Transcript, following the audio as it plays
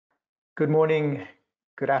Good morning,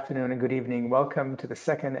 good afternoon, and good evening. Welcome to the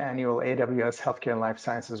second annual AWS Healthcare Life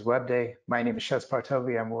Sciences Web Day. My name is Shez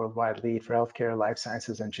Partovi. I'm Worldwide Lead for Healthcare, Life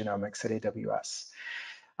Sciences, and Genomics at AWS.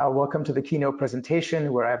 Welcome to the keynote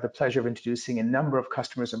presentation, where I have the pleasure of introducing a number of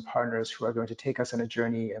customers and partners who are going to take us on a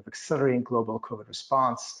journey of accelerating global COVID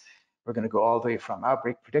response. We're going to go all the way from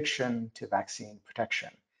outbreak prediction to vaccine protection.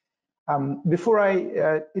 Before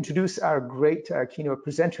I introduce our great keynote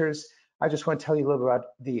presenters, I just want to tell you a little about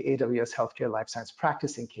the AWS Healthcare Life Science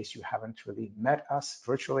practice in case you haven't really met us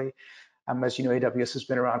virtually. As you know, AWS has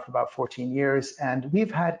been around for about 14 years, and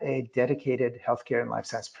we've had a dedicated healthcare and life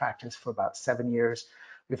science practice for about 7 years.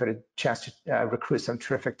 We've had a chance to recruit some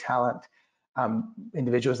terrific talent,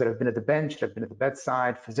 individuals that have been at the bench, that have been at the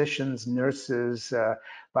bedside, physicians, nurses,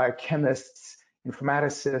 biochemists,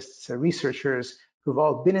 informaticists, researchers, who've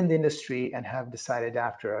all been in the industry and have decided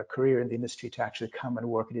after a career in the industry to actually come and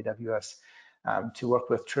work at AWS to work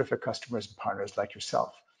with terrific customers and partners like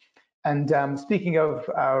yourself. And speaking of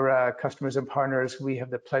our customers and partners, we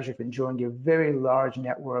have the pleasure of enjoying a very large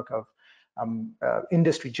network of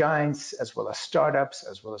industry giants, as well as startups,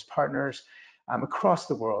 as well as partners across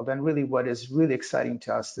the world. And really what is really exciting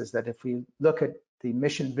to us is that if we look at the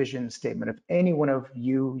mission vision statement of any one of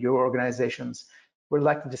you, your organizations, we're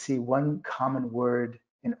likely to see one common word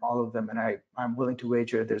in all of them, and I'm willing to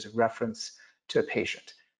wager there's a reference to a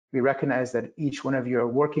patient. We recognize that each one of you are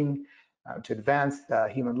working to advance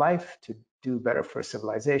human life, to do better for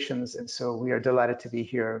civilizations, and so we are delighted to be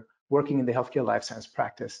here working in the healthcare life science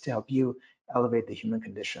practice to help you elevate the human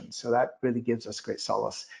condition. So that really gives us great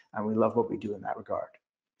solace, and we love what we do in that regard.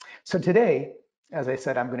 So today, as I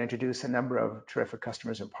said, I'm going to introduce a number of terrific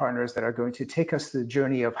customers and partners that are going to take us through the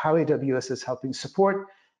journey of how AWS is helping support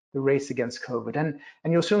the race against COVID. And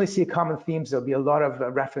you'll certainly see common themes. There'll be a lot of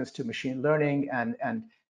reference to machine learning and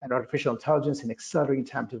artificial intelligence and accelerating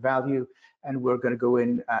time to value. And we're going to go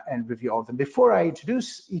in and review all of them. Before I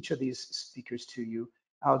introduce each of these speakers to you,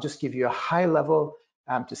 I'll just give you a high level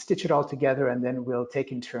to stitch it all together, and then we'll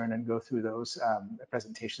take in turn and go through those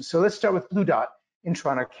presentations. So let's start with Bluedot in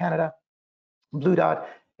Toronto, Canada. Bluedot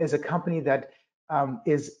is a company that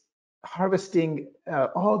is harvesting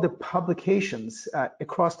all the publications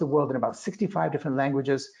across the world in about 65 different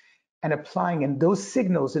languages and applying in those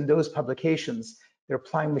signals in those publications. They're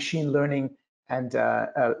applying machine learning and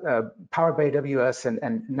powered by AWS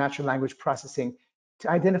and natural language processing to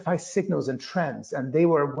identify signals and trends. And they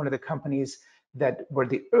were one of the companies that were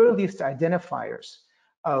the earliest identifiers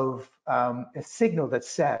of a signal that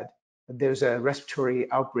said there's a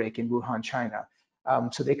respiratory outbreak in Wuhan, China.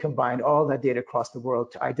 So they combined all that data across the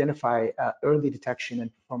world to identify early detection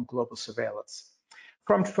and perform global surveillance.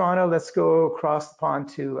 From Toronto, let's go across the pond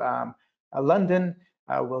to London.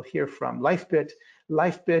 We'll hear from Lifebit.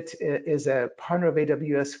 Lifebit is a partner of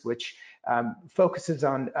AWS, which focuses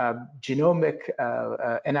on genomic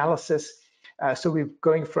analysis. So we're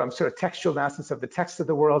going from sort of textual analysis of the text of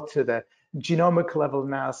the world to the genomic level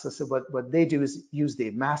analysis. Of what they do is use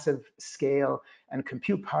the massive scale and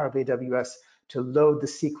compute power of AWS to load the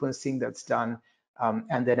sequencing that's done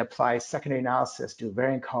and then apply secondary analysis, do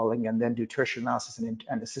variant calling, and then do tertiary analysis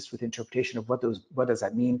and assist with interpretation of what does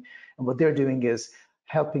that mean. And what they're doing is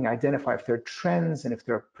helping identify if there are trends and if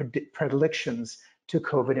there are predilections to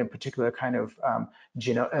COVID, in particular kind of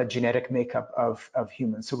genetic makeup of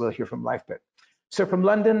humans. So we'll hear from Lifebit. So from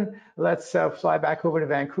London, let's fly back over to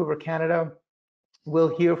Vancouver, Canada.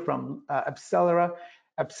 We'll hear from AbCellera.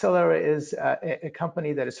 AbCellera is a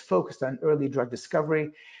company that is focused on early drug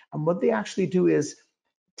discovery. And what they actually do is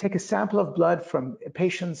take a sample of blood from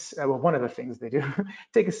patients. Well, one of the things they do,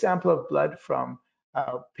 take a sample of blood from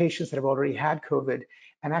patients that have already had COVID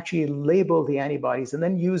and actually label the antibodies and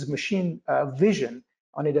then use machine vision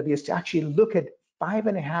on AWS to actually look at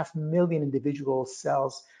 5.5 million individual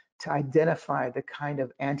cells to identify the kind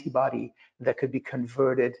of antibody that could be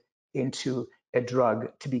converted into a drug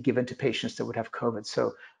to be given to patients that would have COVID.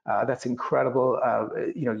 So that's incredible.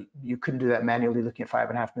 You couldn't do that manually looking at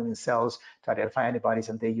 5.5 million cells to identify antibodies,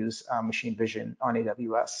 and they use machine vision on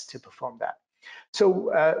AWS to perform that.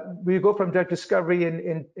 So we go from drug discovery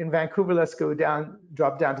in Vancouver. Let's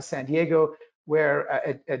drop down to San Diego,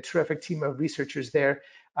 where a terrific team of researchers there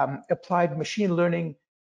applied machine learning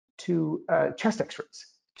to chest X-rays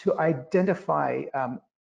to identify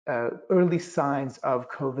early signs of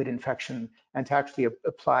COVID infection and to actually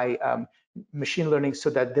apply machine learning so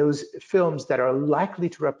that those films that are likely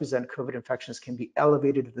to represent COVID infections can be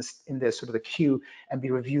elevated in the sort of the queue and be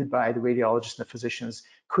reviewed by the radiologists and the physicians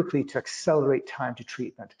quickly to accelerate time to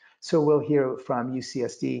treatment. So we'll hear from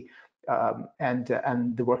UCSD and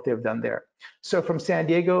the work they've done there. So from San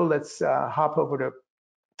Diego, let's hop over to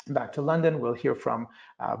Back to London, we'll hear from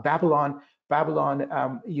Babylon.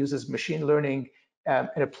 Babylon uses machine learning and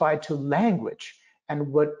applied to language.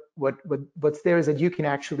 And what's there is that you can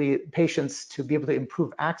actually, patients, to be able to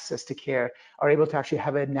improve access to care, are able to actually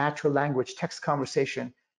have a natural language text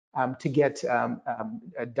conversation to get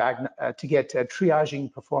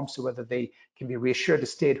triaging performed, so whether they can be reassured to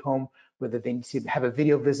stay at home, whether they need to have a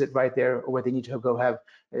video visit right there, or whether they need to go have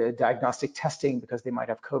diagnostic testing because they might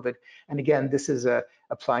have COVID. And again, this is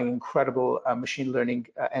applying incredible machine learning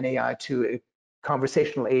and AI to a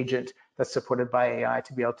conversational agent that's supported by AI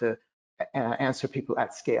to be able to answer people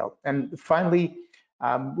at scale. And finally,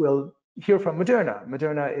 we'll hear from Moderna.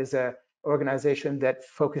 Moderna is an organization that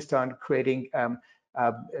focused on creating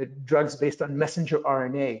drugs based on messenger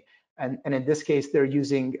RNA. And in this case, they're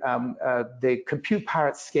using the compute power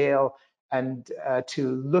at scale and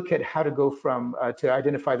to look at how to go from, to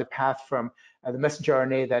identify the path from the messenger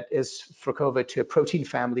RNA that is for COVID to a protein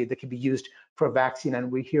family that can be used for a vaccine.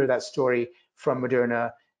 And we hear that story from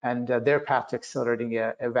Moderna and their path to accelerating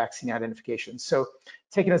a vaccine identification. So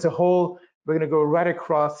taken as a whole, we're going to go right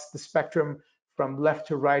across the spectrum from left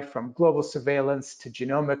to right, from global surveillance to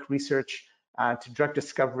genomic research, to drug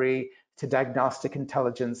discovery, to diagnostic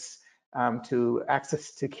intelligence, to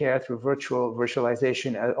access to care through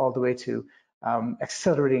virtualization, all the way to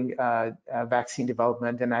accelerating vaccine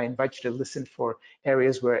development. And I invite you to listen for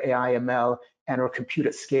areas where AI, ML, and or compute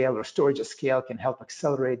at scale or storage at scale can help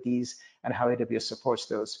accelerate these, and how AWS supports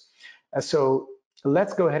those. So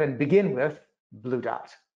let's go ahead and begin with Bluedot.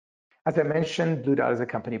 As I mentioned, Bluedot is a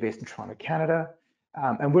company based in Toronto, Canada.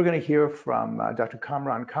 And we're going to hear from Dr.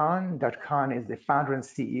 Kamran Khan. Dr. Khan is the founder and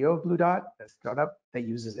CEO of Bluedot, a startup that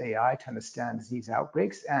uses AI to understand disease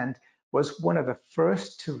outbreaks and was one of the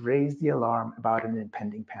first to raise the alarm about an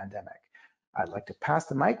impending pandemic. I'd like to pass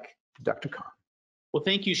the mic to Dr. Khan. Well,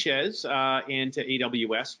 thank you, Shez, and to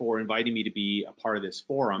AWS for inviting me to be a part of this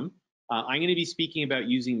forum. I'm going to be speaking about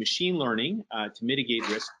using machine learning to mitigate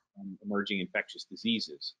risk from emerging infectious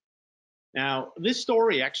diseases. Now, this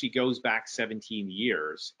story actually goes back 17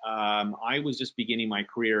 years. I was just beginning my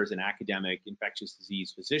career as an academic infectious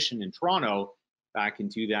disease physician in Toronto back in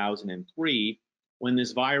 2003, when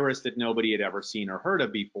this virus that nobody had ever seen or heard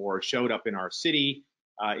of before showed up in our city,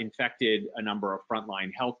 infected a number of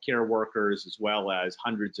frontline healthcare workers, as well as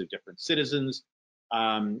hundreds of different citizens,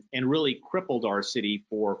 and really crippled our city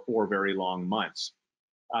for 4 very long months.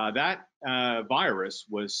 That virus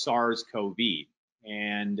was SARS-CoV.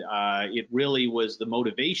 And it really was the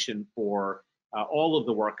motivation for all of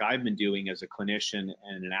the work I've been doing as a clinician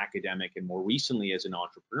and an academic, and more recently as an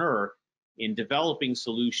entrepreneur, in developing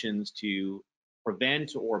solutions to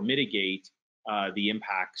prevent or mitigate the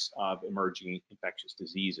impacts of emerging infectious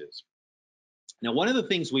diseases. Now, one of the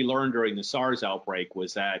things we learned during the SARS outbreak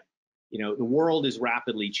was that, the world is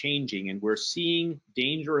rapidly changing, and we're seeing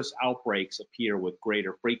dangerous outbreaks appear with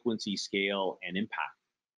greater frequency, scale, and impact.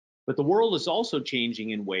 But the world is also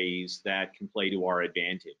changing in ways that can play to our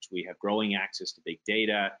advantage. We have growing access to big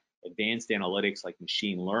data, advanced analytics like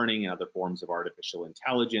machine learning and other forms of artificial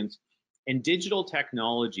intelligence, and digital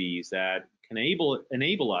technologies that can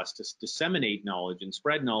enable us to disseminate knowledge and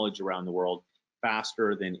spread knowledge around the world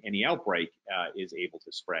faster than any outbreak is able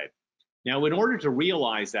to spread. Now, in order to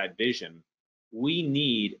realize that vision, we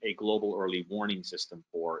need a global early warning system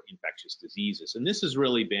for infectious diseases. And this has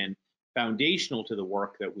really been foundational to the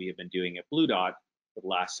work that we have been doing at Bluedot for the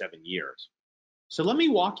last 7 years. So let me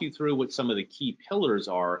walk you through what some of the key pillars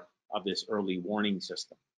are of this early warning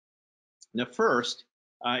system. Now, first,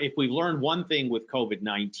 if we've learned one thing with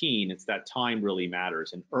COVID-19, it's that time really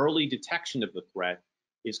matters, and early detection of the threat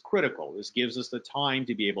is critical. This gives us the time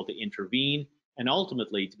to be able to intervene and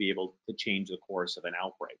ultimately to be able to change the course of an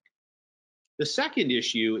outbreak. The second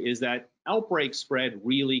issue is that outbreaks spread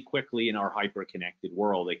really quickly in our hyper-connected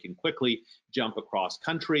world. They can quickly jump across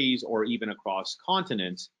countries or even across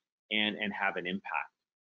continents and have an impact.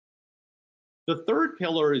 The third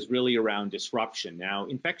pillar is really around disruption. Now,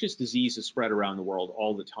 infectious diseases spread around the world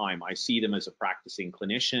all the time. I see them as a practicing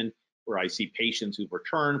clinician, where I see patients who've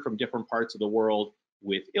returned from different parts of the world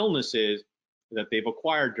with illnesses that they've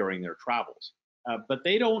acquired during their travels. But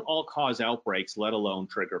they don't all cause outbreaks, let alone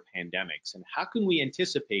trigger pandemics. And how can we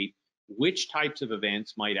anticipate which types of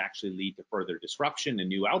events might actually lead to further disruption and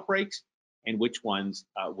new outbreaks, and which ones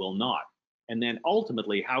will not? And then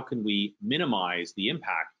ultimately, how can we minimize the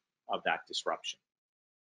impact of that disruption?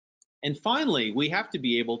 And finally, we have to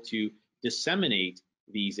be able to disseminate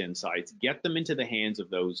these insights, get them into the hands of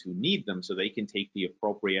those who need them so they can take the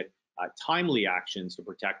appropriate timely actions to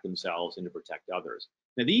protect themselves and to protect others.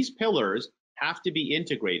 Now, these pillars have to be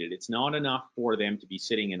integrated. It's not enough for them to be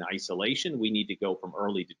sitting in isolation. We need to go from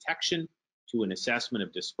early detection to an assessment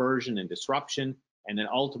of dispersion and disruption, and then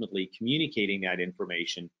ultimately communicating that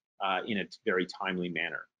information in a very timely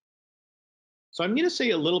manner. So I'm going to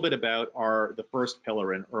say a little bit about the first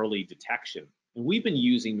pillar in early detection. And we've been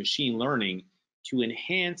using machine learning to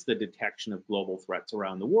enhance the detection of global threats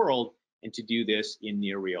around the world, and to do this in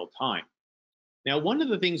near real time. Now, one of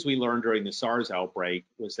the things we learned during the SARS outbreak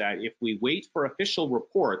was that if we wait for official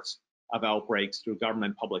reports of outbreaks through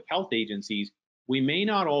government public health agencies, we may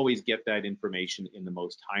not always get that information in the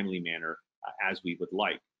most timely manner as we would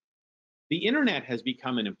like. The internet has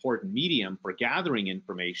become an important medium for gathering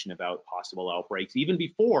information about possible outbreaks even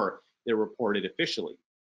before they're reported officially.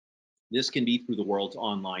 This can be through the world's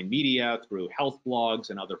online media, through health blogs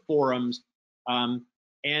and other forums.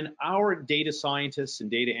 And our data scientists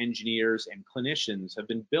and data engineers and clinicians have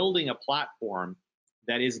been building a platform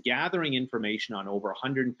that is gathering information on over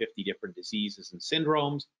 150 different diseases and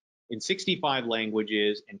syndromes in 65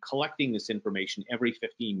 languages, and collecting this information every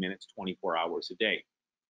 15 minutes, 24 hours a day.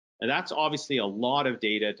 Now, that's obviously a lot of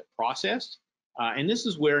data to process, and this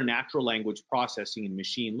is where natural language processing and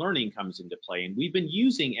machine learning comes into play. And we've been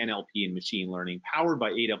using NLP and machine learning powered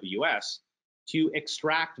by AWS to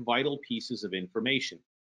extract vital pieces of information: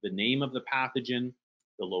 the name of the pathogen,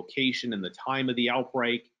 the location and the time of the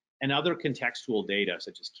outbreak, and other contextual data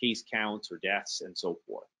such as case counts or deaths and so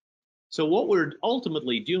forth. So what we're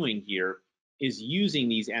ultimately doing here is using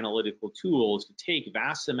these analytical tools to take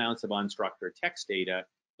vast amounts of unstructured text data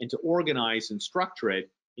and to organize and structure it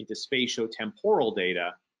into spatio-temporal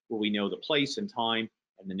data, where we know the place and time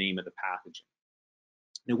and the name of the pathogen.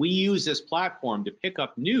 Now, we use this platform to pick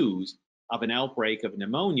up news of an outbreak of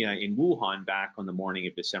pneumonia in Wuhan back on the morning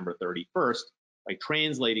of December 31st by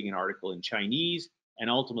translating an article in Chinese and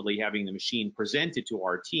ultimately having the machine presented to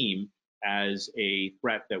our team as a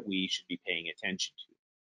threat that we should be paying attention to.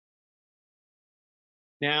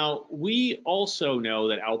 Now, we also know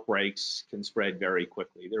that outbreaks can spread very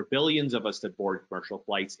quickly. There are billions of us that board commercial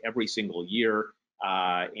flights every single year,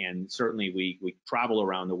 and certainly we travel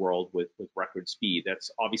around the world with record speed.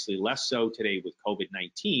 That's obviously less so today with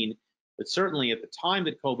COVID-19, but certainly at the time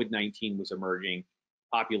that COVID-19 was emerging,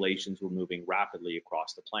 populations were moving rapidly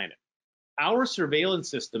across the planet. Our surveillance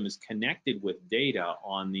system is connected with data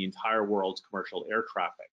on the entire world's commercial air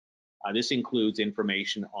traffic. This includes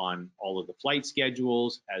information on all of the flight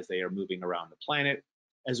schedules as they are moving around the planet,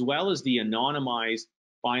 as well as the anonymized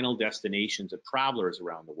final destinations of travelers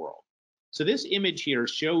around the world. So this image here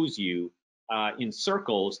shows you in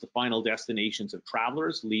circles the final destinations of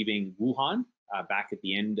travelers leaving Wuhan back at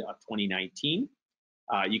the end of 2019.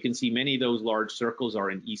 You can see many of those large circles are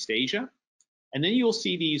in East Asia. And then you'll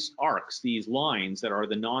see these arcs, these lines that are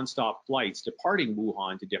the nonstop flights departing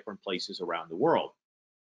Wuhan to different places around the world.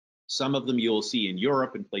 Some of them you'll see in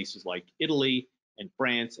Europe in places like Italy and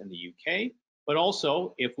France and the UK, but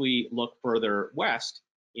also if we look further west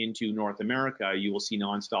into North America, you will see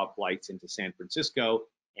nonstop flights into San Francisco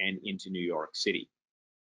and into New York City.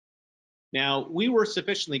 Now, we were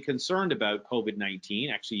sufficiently concerned about COVID-19,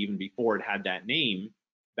 actually even before it had that name,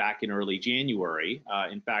 back in early January.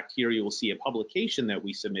 In fact, here you will see a publication that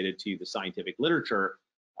we submitted to the scientific literature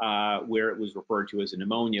where it was referred to as a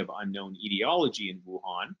pneumonia of unknown etiology in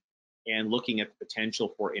Wuhan, and looking at the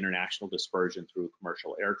potential for international dispersion through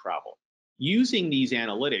commercial air travel. Using these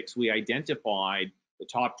analytics, we identified the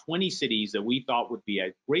top 20 cities that we thought would be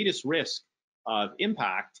at greatest risk of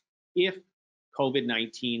impact if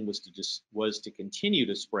COVID-19 was to continue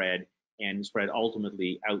to spread and spread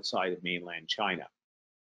ultimately outside of mainland China.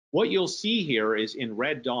 What you'll see here is in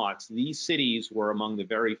red dots, these cities were among the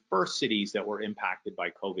very first cities that were impacted by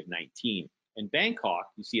COVID-19. And Bangkok,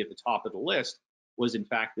 you see at the top of the list, was in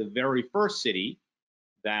fact the very first city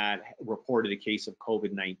that reported a case of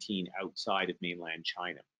COVID-19 outside of mainland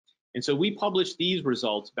China. And so we published these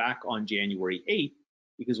results back on January 8th,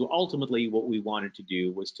 because ultimately what we wanted to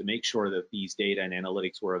do was to make sure that these data and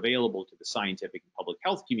analytics were available to the scientific and public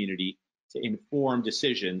health community to inform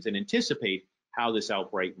decisions and anticipate how this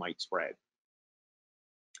outbreak might spread.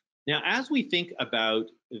 Now, as we think about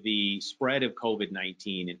the spread of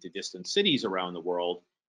COVID-19 into distant cities around the world,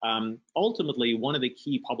 ultimately, one of the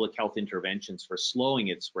key public health interventions for slowing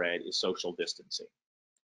its spread is social distancing.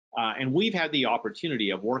 And we've had the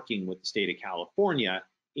opportunity of working with the state of California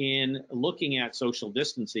in looking at social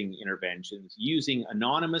distancing interventions using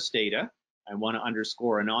anonymous data. I want to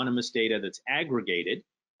underscore anonymous data that's aggregated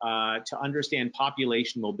to understand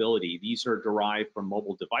population mobility. These are derived from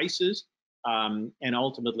mobile devices and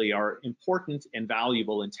ultimately are important and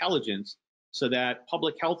valuable intelligence so that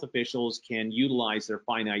public health officials can utilize their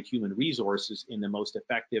finite human resources in the most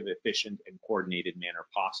effective, efficient, and coordinated manner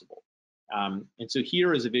possible. And so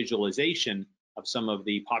here is a visualization of some of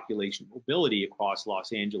the population mobility across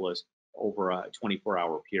Los Angeles over a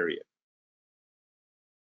 24-hour period.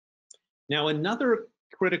 Now, another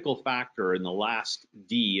critical factor in the last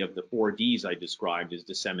D of the 4 Ds I described is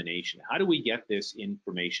dissemination. How do we get this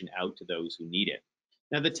information out to those who need it?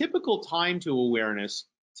 Now, the typical time to awareness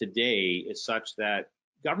today is such that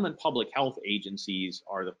government public health agencies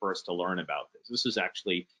are the first to learn about this. This is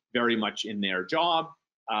actually very much in their job,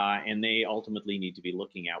 and they ultimately need to be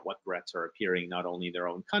looking at what threats are appearing not only in their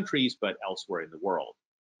own countries, but elsewhere in the world.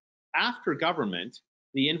 After government,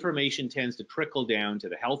 the information tends to trickle down to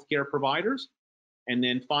the healthcare providers, and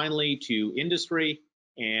then finally to industry,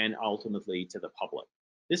 and ultimately to the public.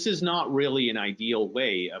 This is not really an ideal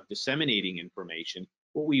way of disseminating information.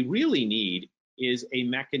 What we really need is a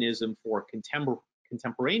mechanism for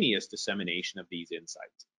contemporaneous dissemination of these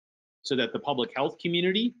insights, so that the public health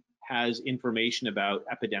community has information about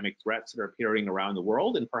epidemic threats that are appearing around the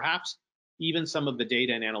world, and perhaps even some of the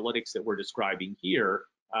data and analytics that we're describing here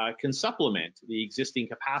can supplement the existing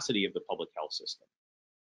capacity of the public health system.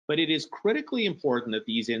 But it is critically important that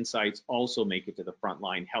these insights also make it to the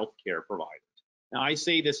frontline healthcare providers. Now, I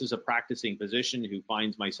say this as a practicing physician who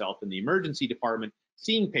finds myself in the emergency department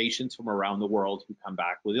seeing patients from around the world who come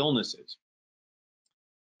back with illnesses.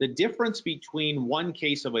 The difference between one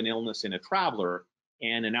case of an illness in a traveler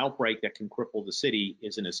and an outbreak that can cripple the city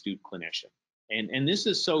is an astute clinician. And this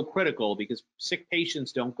is so critical because sick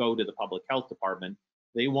patients don't go to the public health department,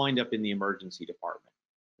 they wind up in the emergency department.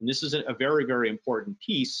 And this is a very, very important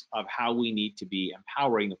piece of how we need to be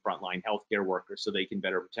empowering the frontline healthcare workers so they can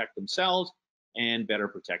better protect themselves and better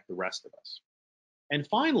protect the rest of us. And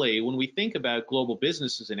finally, when we think about global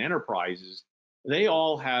businesses and enterprises, they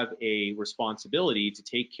all have a responsibility to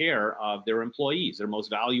take care of their employees, their most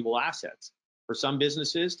valuable assets. For some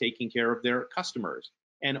businesses, taking care of their customers,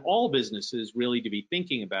 and all businesses really to be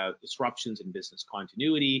thinking about disruptions in business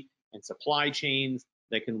continuity and supply chains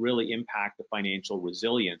that can really impact the financial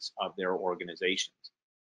resilience of their organizations.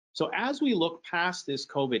 So as we look past this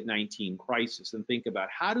COVID-19 crisis and think about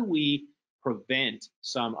how do we prevent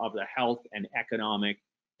some of the health and economic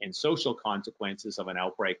and social consequences of an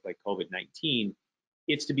outbreak like COVID-19,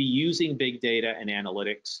 it's to be using big data and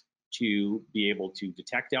analytics to be able to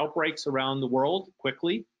detect outbreaks around the world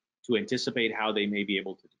quickly, to anticipate how they may be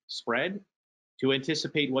able to spread, to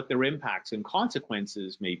anticipate what their impacts and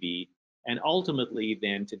consequences may be, and ultimately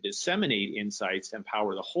then to disseminate insights to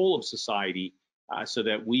empower the whole of society so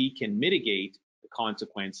that we can mitigate the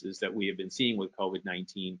consequences that we have been seeing with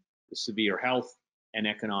COVID-19, the severe health and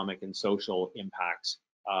economic and social impacts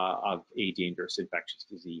of a dangerous infectious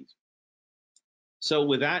disease. So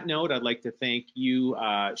with that note, I'd like to thank you,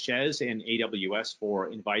 Shez and AWS,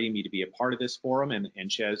 for inviting me to be a part of this forum. And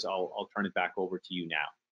Shez, I'll turn it back over to you now.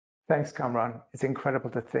 Thanks, Kamran. It's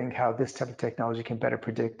incredible to think how this type of technology can better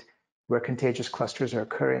predict where contagious clusters are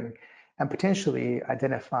occurring and potentially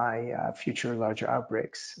identify future larger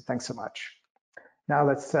outbreaks. Thanks so much. Now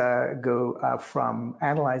let's go from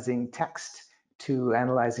analyzing text to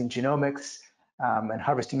analyzing genomics and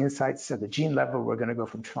harvesting insights at the gene level. We're going to go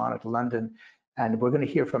from Toronto to London, and we're going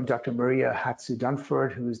to hear from Dr. Maria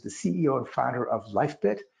Hatsu-Dunford, who is the CEO and founder of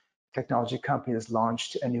Lifebit, a technology company that's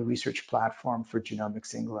launched a new research platform for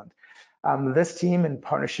genomics England. This team, in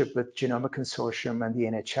partnership with Genomic Consortium and the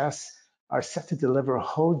NHS, are set to deliver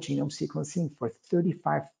whole genome sequencing for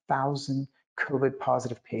 35,000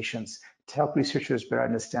 COVID-positive patients to help researchers better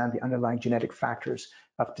understand the underlying genetic factors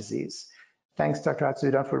of disease. Thanks, Dr.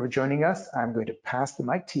 Hatsu-Dunford, for joining us. I'm going to pass the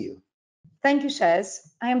mic to you. Thank you, Shez.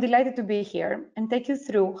 I am delighted to be here and take you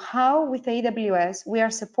through how, with AWS, we are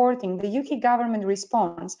supporting the UK government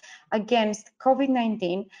response against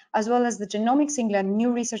COVID-19, as well as the Genomics England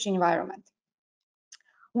new research environment.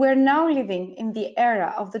 We're now living in the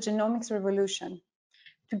era of the genomics revolution.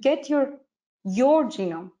 To get your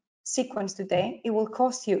genome sequenced today, it will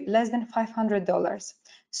cost you less than $500.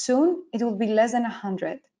 Soon, it will be less than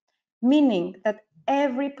 $100, meaning that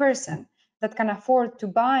every person that can afford to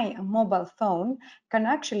buy a mobile phone can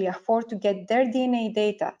actually afford to get their DNA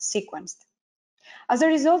data sequenced. As a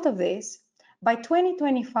result of this, by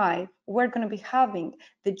 2025, we're going to be having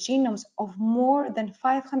the genomes of more than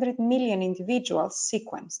 500 million individuals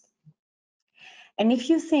sequenced. And if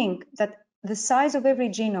you think that the size of every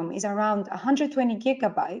genome is around 120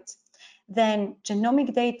 gigabytes, then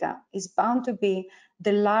genomic data is bound to be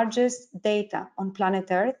the largest data on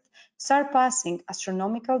planet Earth surpassing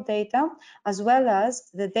astronomical data, as well as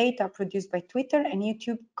the data produced by Twitter and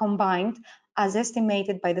YouTube combined, as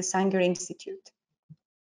estimated by the Sanger Institute.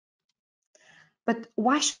 But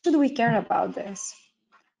why should we care about this?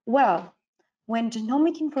 Well, when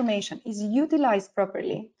genomic information is utilized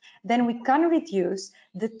properly, then we can reduce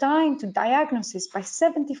the time to diagnosis by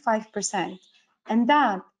 75%. And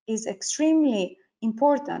that is extremely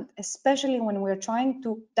important, especially when we're trying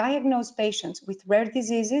to diagnose patients with rare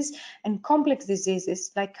diseases and complex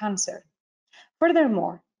diseases like cancer.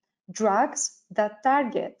 Furthermore, drugs that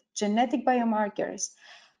target genetic biomarkers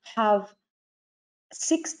have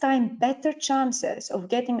 6 times better chances of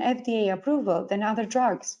getting FDA approval than other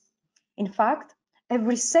drugs. In fact,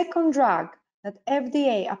 every second drug that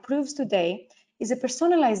FDA approves today is a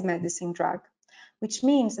personalized medicine drug, which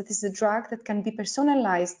means that it's a drug that can be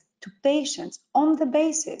personalized to patients on the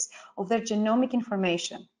basis of their genomic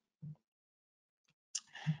information.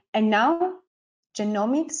 And now,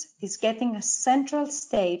 genomics is getting a central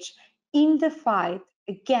stage in the fight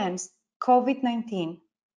against COVID-19.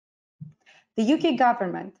 The UK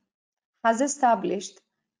government has established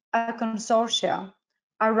a consortia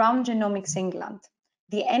around Genomics England,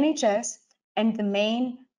 the NHS and the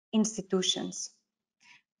main institutions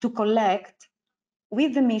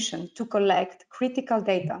with the mission to collect critical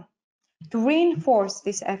data. To reinforce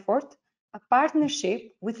this effort, a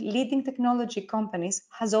partnership with leading technology companies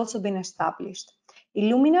has also been established.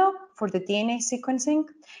 Illumina for the DNA sequencing,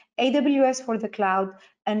 AWS for the cloud,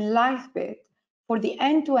 and Lifebit for the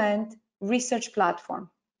end-to-end research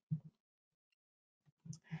platform.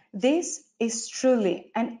 This is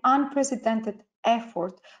truly an unprecedented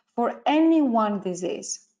effort for any one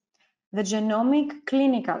disease. The genomic,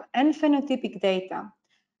 clinical, and phenotypic data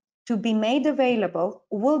to be made available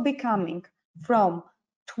will be coming from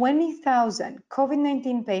 20,000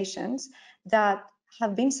 COVID-19 patients that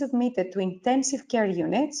have been submitted to intensive care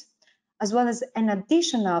units, as well as an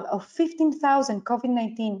additional of 15,000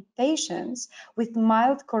 COVID-19 patients with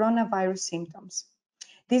mild coronavirus symptoms.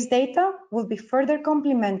 This data will be further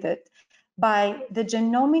complemented by the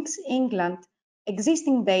Genomics England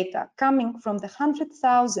existing data coming from the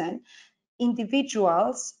 100,000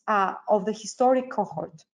 individuals of the historic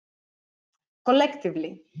cohort.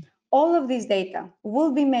 Collectively, all of this data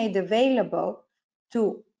will be made available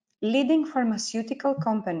to leading pharmaceutical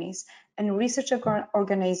companies and research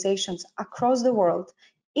organizations across the world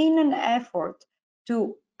in an effort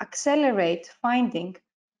to accelerate finding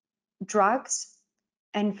drugs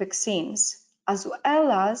and vaccines, as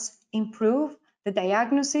well as improve the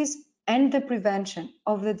diagnosis and the prevention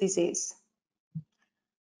of the disease.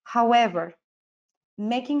 However,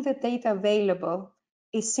 making the data available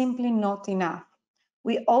is simply not enough.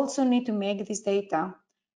 We also need to make this data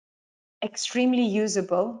extremely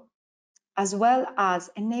usable, as well as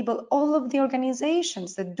enable all of the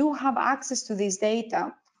organizations that do have access to this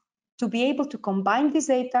data to be able to combine this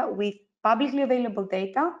data with publicly available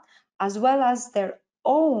data, as well as their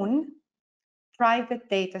own private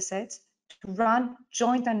data sets to run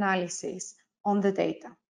joint analysis on the data.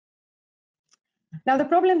 Now, the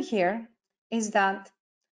problem here is that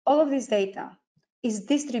all of this data is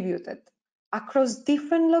distributed across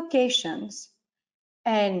different locations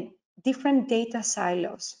and different data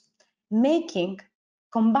silos, making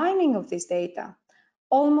combining of this data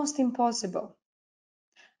almost impossible.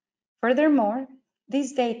 Furthermore,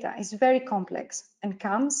 this data is very complex and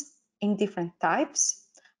comes in different types,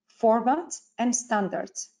 formats, and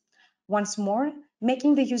standards. Once more,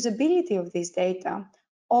 making the usability of this data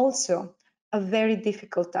also a very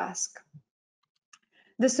difficult task.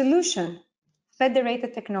 The solution,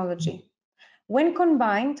 federated technology. When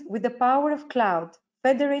combined with the power of cloud,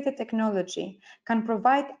 federated technology can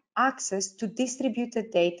provide access to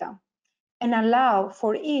distributed data and allow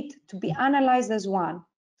for it to be analyzed as one.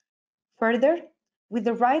 Further, with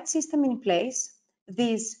the right system in place,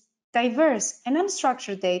 this diverse and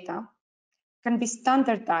unstructured data can be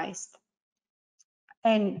standardized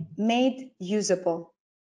and made usable.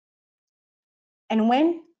 And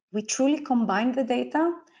when we truly combine the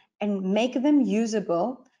data and make them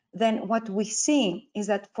usable, then what we see is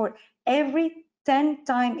that for every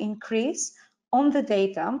 10-time increase on the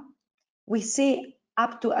data, we see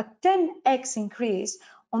up to a 10x increase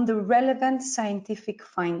on the relevant scientific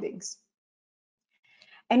findings.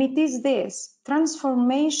 And it is this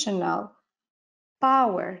transformational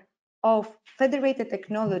power of federated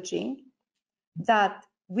technology that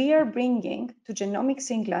we are bringing to Genomics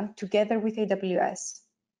England together with AWS.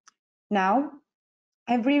 Now,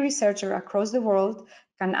 every researcher across the world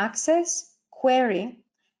can access, query,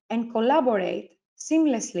 and collaborate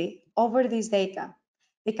seamlessly over this data.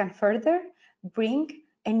 They can further bring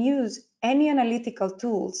and use any analytical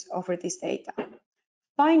tools over this data.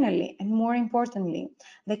 Finally, and more importantly,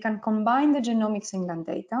 they can combine the genomic singlet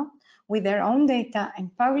data with their own data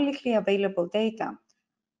and publicly available data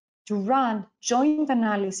to run joint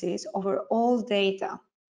analysis over all data,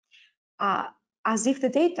 as if the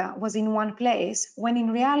data was in one place, when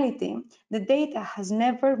in reality, the data has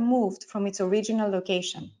never moved from its original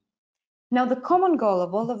location. Now, the common goal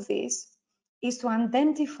of all of this is to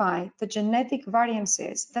identify the genetic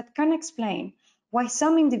variances that can explain why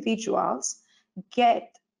some individuals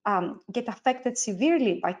get affected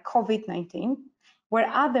severely by COVID-19, where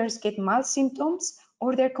others get mild symptoms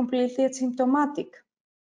or they're completely asymptomatic.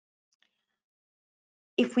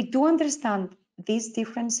 If we do understand these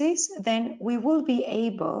differences, then we will be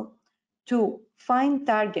able to find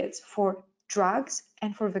targets for drugs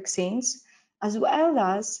and for vaccines, as well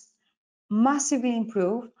as massively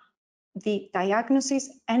improve the diagnosis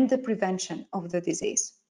and the prevention of the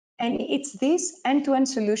disease. And it's this end-to-end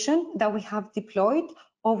solution that we have deployed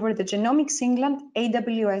over the Genomic Singlet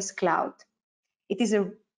AWS cloud. It is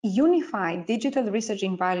a unified digital research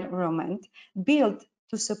environment built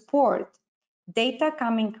to support data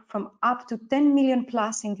coming from up to 10 million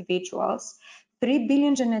plus individuals, 3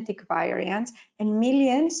 billion genetic variants, and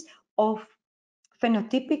millions of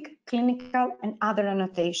phenotypic, clinical, and other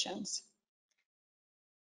annotations.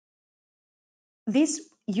 This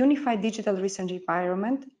unified digital research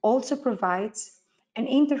environment also provides an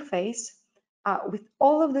interface with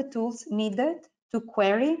all of the tools needed to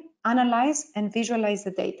query, analyze, and visualize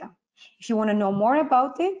the data. If you want to know more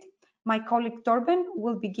about it, my colleague Torben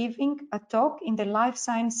will be giving a talk in the life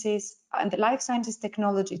sciences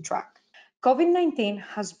technology track. COVID-19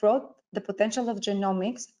 has brought the potential of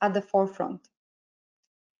genomics at the forefront.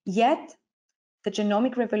 Yet, the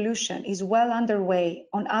genomic revolution is well underway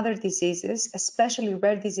on other diseases, especially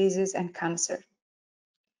rare diseases and cancer.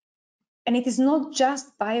 And it is not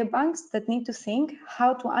just biobanks that need to think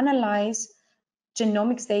how to analyze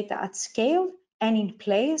genomics data at scale and in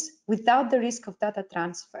place without the risk of data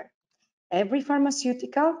transfer. Every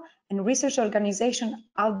pharmaceutical and research organization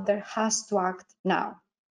out there has to act now,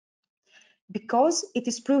 because it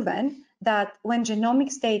is proven that when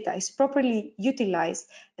genomics data is properly utilized,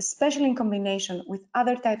 especially in combination with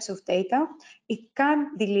other types of data, it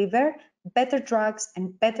can deliver better drugs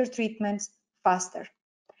and better treatments faster.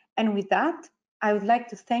 And with that, I would like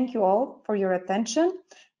to thank you all for your attention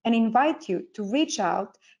and invite you to reach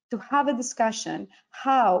out to have a discussion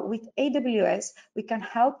how with AWS we can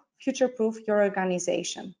help future-proof your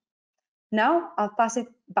organization. Now I'll pass it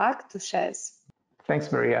back to Shez.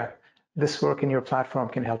 Thanks, Maria. This work in your platform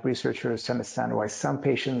can help researchers to understand why some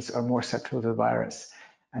patients are more susceptible to the virus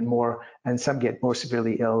and some get more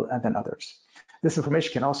severely ill than others. This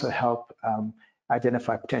information can also help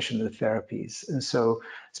identify potential new therapies. And so,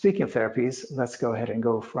 speaking of therapies, let's go ahead and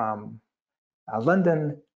go from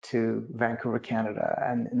London to Vancouver, Canada.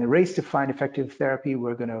 And in the race to find effective therapy,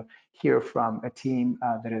 we're going to hear from a team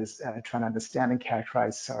that is trying to understand and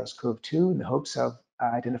characterize SARS-CoV-2 in the hopes of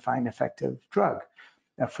identifying an effective drug.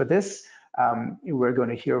 Now, for this, we're going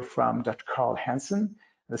to hear from Dr. Carl Hansen,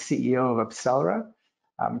 the CEO of AbCellera.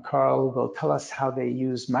 Carl will tell us how they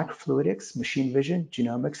use microfluidics, machine vision,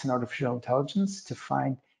 genomics, and artificial intelligence to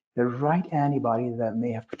find the right antibody that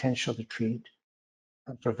may have potential to treat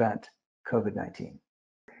and prevent COVID-19.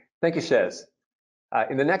 Thank you, Shez.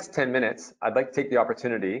 In the next 10 minutes, I'd like to take the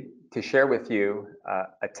opportunity to share with you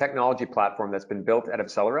a technology platform that's been built at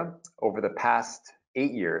AbCellera over the past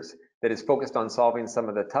 8 years that is focused on solving some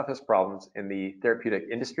of the toughest problems in the therapeutic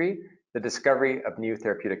industry, the discovery of new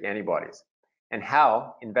therapeutic antibodies, and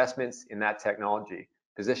how investments in that technology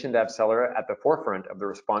positioned AbCellera at the forefront of the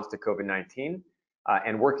response to COVID-19,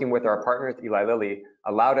 and working with our partner at Eli Lilly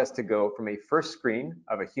allowed us to go from a first screen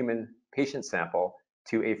of a human patient sample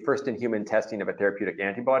to a first-in-human testing of a therapeutic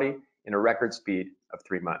antibody in a record speed of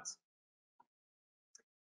 3 months.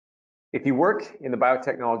 If you work in the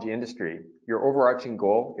biotechnology industry, your overarching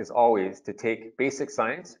goal is always to take basic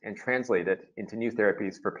science and translate it into new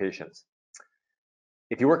therapies for patients.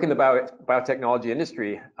 If you work in the biotechnology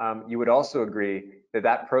industry, you would also agree that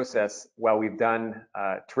that process, while we've done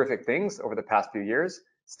terrific things over the past few years,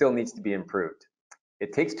 still needs to be improved.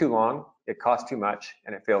 It takes too long, it costs too much,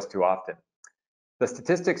 and it fails too often. The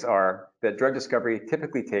statistics are that drug discovery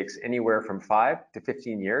typically takes anywhere from 5 to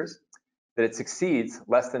 15 years, that it succeeds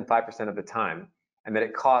less than 5% of the time, and that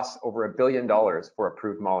it costs over $1 billion for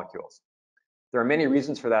approved molecules. There are many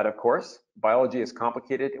reasons for that, of course. Biology is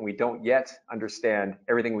complicated, and we don't yet understand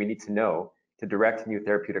everything we need to know to direct new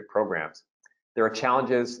therapeutic programs. There are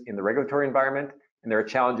challenges in the regulatory environment, and there are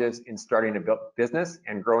challenges in starting a business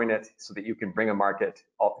and growing it so that you can bring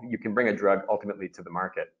a drug ultimately to the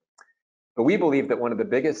market. But we believe that one of the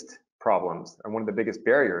biggest problems and one of the biggest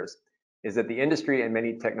barriers is that the industry and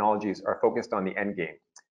many technologies are focused on the end game,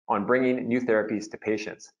 on bringing new therapies to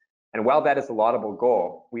patients. And while that is a laudable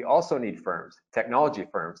goal, we also need firms, technology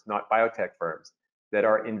firms, not biotech firms, that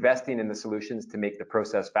are investing in the solutions to make the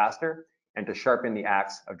process faster and to sharpen the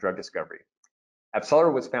axe of drug discovery.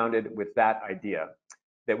 AbCellera was founded with that idea,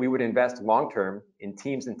 that we would invest long-term in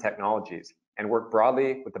teams and technologies and work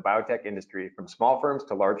broadly with the biotech industry from small firms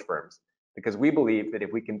to large firms, because we believe that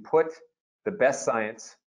if we can put the best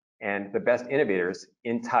science and the best innovators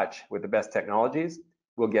in touch with the best technologies,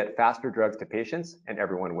 we'll get faster drugs to patients and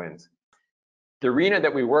everyone wins. The arena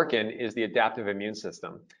that we work in is the adaptive immune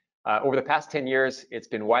system. Over the past 10 years, it's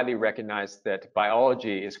been widely recognized that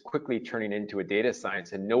biology is quickly turning into a data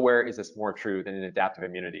science, and nowhere is this more true than in adaptive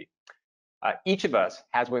immunity. Each of us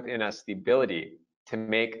has within us the ability to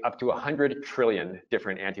make up to 100 trillion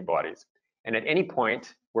different antibodies. And at any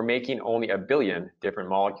point, we're making only 1 billion different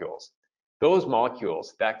molecules. Those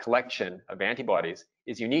molecules, that collection of antibodies,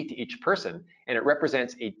 is unique to each person, and it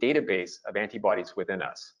represents a database of antibodies within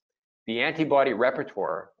us. The antibody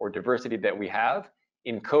repertoire or diversity that we have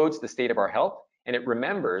encodes the state of our health, and it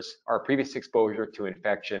remembers our previous exposure to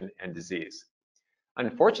infection and disease.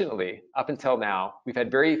 Unfortunately, up until now, we've had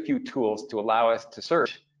very few tools to allow us to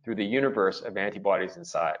search through the universe of antibodies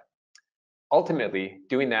inside. Ultimately,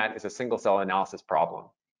 doing that is a single cell analysis problem.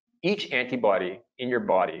 Each antibody in your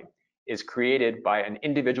body is created by an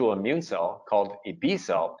individual immune cell called a B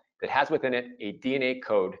cell that has within it a DNA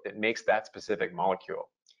code that makes that specific molecule.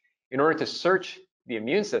 In order to search the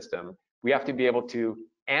immune system, we have to be able to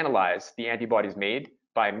analyze the antibodies made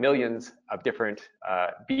by millions of different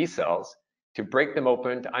B cells, to break them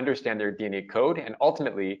open, to understand their DNA code, and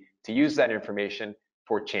ultimately to use that information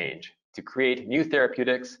for change, to create new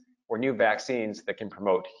therapeutics or new vaccines that can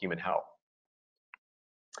promote human health.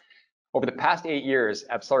 Over the past 8 years,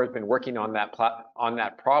 AbCellera has been working on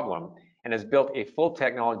that problem and has built a full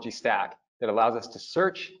technology stack that allows us to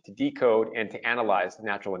search, to decode, and to analyze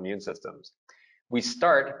natural immune systems. We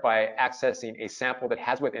start by accessing a sample that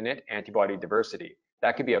has within it antibody diversity.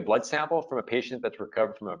 That could be a blood sample from a patient that's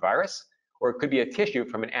recovered from a virus, or it could be a tissue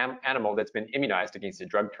from an animal that's been immunized against a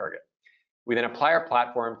drug target. We then apply our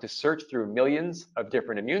platform to search through millions of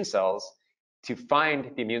different immune cells to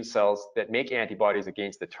find the immune cells that make antibodies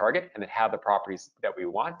against the target and that have the properties that we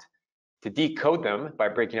want, to decode them by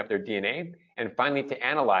breaking up their DNA, and finally to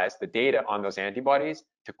analyze the data on those antibodies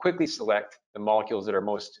to quickly select the molecules that are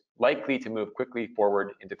most likely to move quickly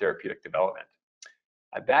forward into therapeutic development.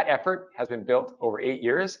 That effort has been built over 8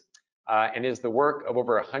 years and is the work of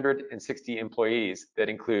over 160 employees that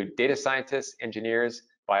include data scientists, engineers,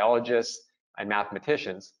 biologists, and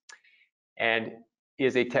mathematicians, and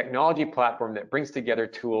is a technology platform that brings together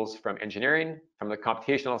tools from engineering, from the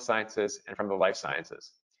computational sciences, and from the life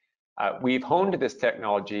sciences. We've honed this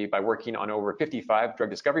technology by working on over 55 drug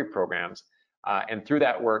discovery programs, and through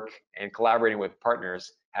that work and collaborating with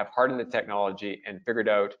partners, have hardened the technology and figured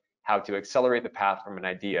out how to accelerate the path from an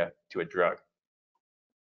idea to a drug.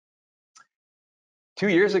 2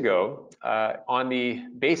 years ago, on the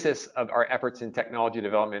basis of our efforts in technology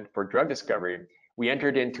development for drug discovery, we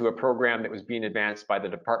entered into a program that was being advanced by the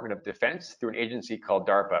Department of Defense through an agency called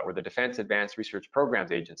DARPA, or the Defense Advanced Research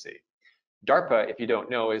Programs Agency. DARPA, if you don't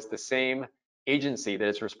know, is the same agency that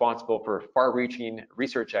is responsible for far-reaching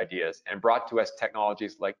research ideas and brought to us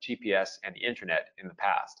technologies like GPS and the internet in the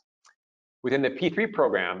past. Within the P3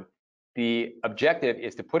 program, the objective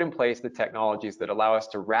is to put in place the technologies that allow us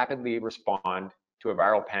to rapidly respond to a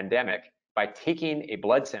viral pandemic by taking a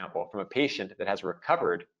blood sample from a patient that has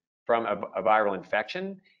recovered from a viral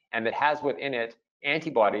infection and that has within it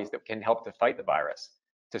antibodies that can help to fight the virus,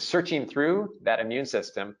 to searching through that immune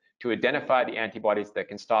system to identify the antibodies that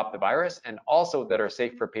can stop the virus and also that are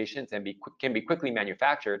safe for patients and can be quickly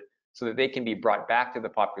manufactured so that they can be brought back to the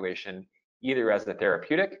population either as a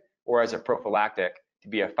therapeutic or as a prophylactic to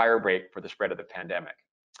be a firebreak for the spread of the pandemic.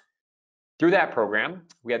 Through that program,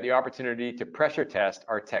 we had the opportunity to pressure test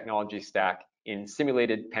our technology stack in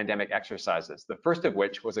simulated pandemic exercises, the first of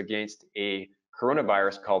which was against a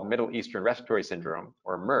coronavirus called Middle Eastern Respiratory Syndrome,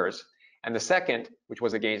 or MERS, and the second, which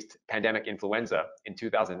was against pandemic influenza in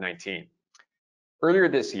 2019. Earlier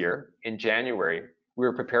this year, in January, we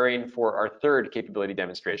were preparing for our third capability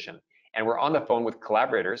demonstration, and we're on the phone with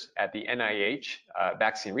collaborators at the NIH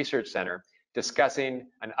Vaccine Research Center discussing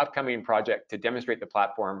an upcoming project to demonstrate the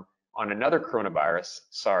platform on another coronavirus,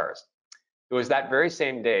 SARS. It was that very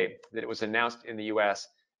same day that it was announced in the US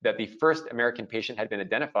that the first American patient had been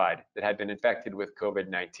identified that had been infected with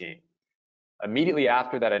COVID-19. Immediately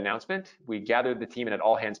after that announcement, we gathered the team in an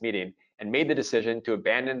all-hands meeting and made the decision to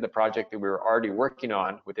abandon the project that we were already working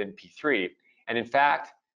on within P3, and in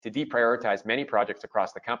fact, to deprioritize many projects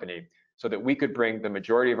across the company so that we could bring the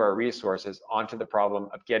majority of our resources onto the problem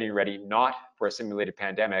of getting ready not for a simulated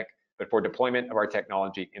pandemic, but for deployment of our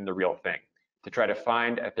technology in the real thing, to try to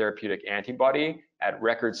find a therapeutic antibody at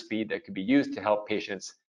record speed that could be used to help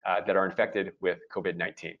patients that are infected with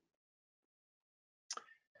COVID-19.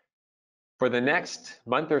 For the next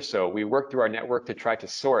month or so, we worked through our network to try to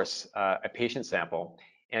source a patient sample.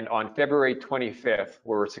 And on February 25th,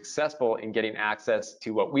 we were successful in getting access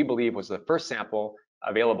to what we believe was the first sample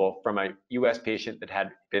available from a US patient that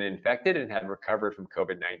had been infected and had recovered from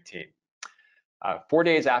COVID-19. 4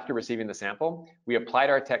 days after receiving the sample, we applied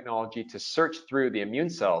our technology to search through the immune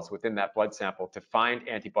cells within that blood sample to find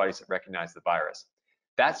antibodies that recognize the virus.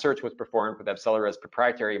 That search was performed with AbCellera's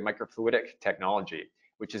proprietary microfluidic technology,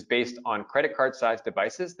 which is based on credit card-sized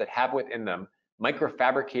devices that have within them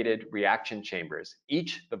microfabricated reaction chambers,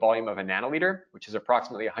 each the volume of a nanoliter, which is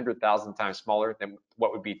approximately 100,000 times smaller than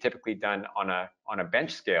what would be typically done on a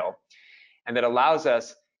bench scale, and that allows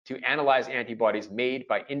us to analyze antibodies made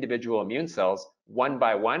by individual immune cells one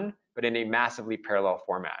by one, but in a massively parallel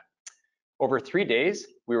format. Over 3 days,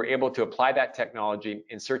 we were able to apply that technology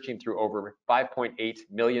in searching through over 5.8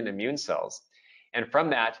 million immune cells. And from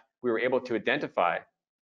that, we were able to identify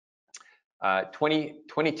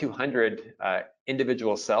 2,200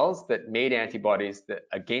 individual cells that made antibodies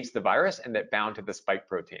against the virus and that bound to the spike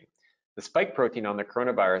protein. The spike protein on the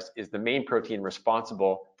coronavirus is the main protein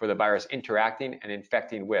responsible for the virus interacting and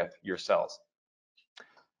infecting with your cells.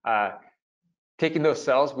 Taking those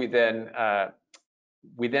cells, we then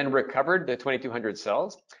recovered the 2,200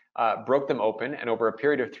 cells, broke them open, and over a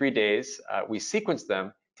period of 3 days, we sequenced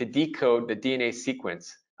them to decode the DNA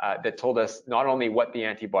sequence that told us not only what the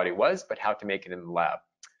antibody was, but how to make it in the lab.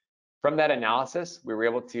 From that analysis, we were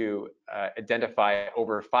able to identify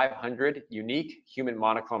over 500 unique human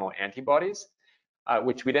monoclonal antibodies,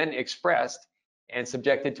 which we then expressed and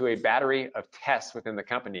subjected to a battery of tests within the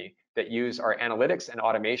company that use our analytics and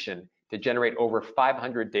automation to generate over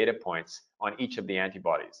 500 data points on each of the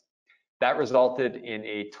antibodies. That resulted in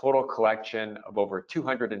a total collection of over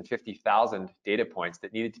 250,000 data points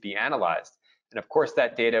that needed to be analyzed. And of course,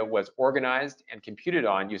 that data was organized and computed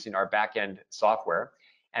on using our backend software.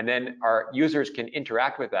 And then our users can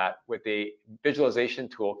interact with that with a visualization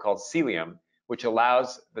tool called Celium, which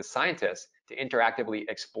allows the scientists to interactively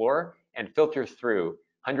explore and filter through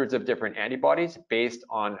hundreds of different antibodies based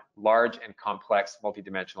on large and complex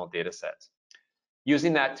multidimensional data sets.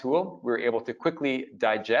 Using that tool, we were able to quickly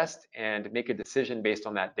digest and make a decision based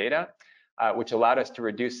on that data, which allowed us to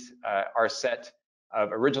reduce our set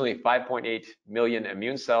of originally 5.8 million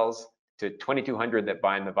immune cells to 2,200 that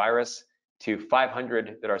bind the virus, to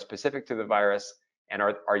 500 that are specific to the virus and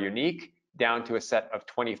are unique, down to a set of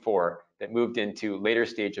 24 that moved into later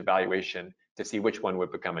stage evaluation to see which one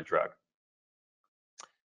would become a drug.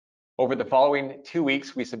 Over the following 2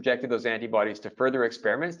 weeks, we subjected those antibodies to further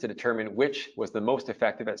experiments to determine which was the most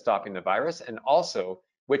effective at stopping the virus, and also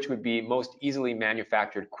which would be most easily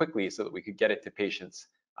manufactured quickly so that we could get it to patients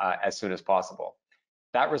as soon as possible.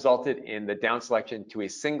 That resulted in the down selection to a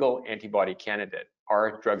single antibody candidate,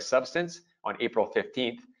 our drug substance, on April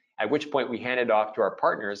 15th, at which point we handed off to our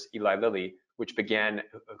partners, Eli Lilly, who began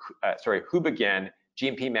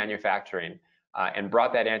GMP manufacturing and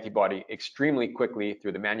brought that antibody extremely quickly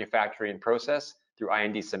through the manufacturing process, through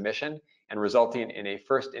IND submission, and resulting in a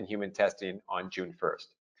first-in-human testing on June 1st.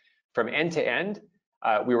 From end to end,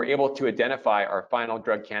 we were able to identify our final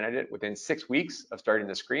drug candidate within 6 weeks of starting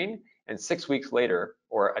the screen, and 6 weeks later,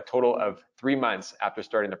 or a total of 3 months after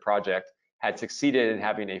starting the project, had succeeded in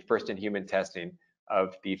having a first-in-human testing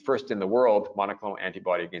of the first in the world monoclonal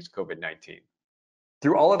antibody against COVID-19.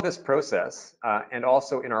 Through all of this process, and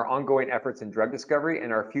also in our ongoing efforts in drug discovery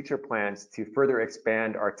and our future plans to further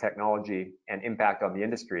expand our technology and impact on the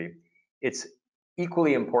industry, it's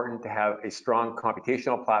equally important to have a strong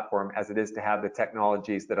computational platform as it is to have the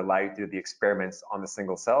technologies that allow you to do the experiments on the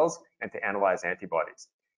single cells and to analyze antibodies.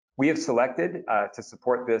 We have selected to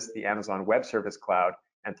support this the Amazon Web Service Cloud,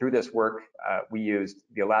 and through this work, we used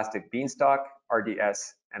the Elastic Beanstalk,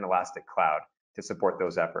 RDS, and Elastic Cloud to support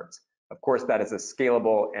those efforts. Of course, that is a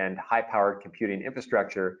scalable and high-powered computing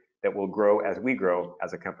infrastructure that will grow as we grow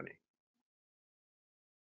as a company.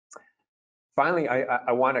 Finally,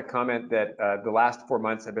 I want to comment that the last 4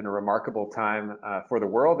 months have been a remarkable time for the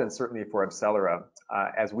world and certainly for AbCellera,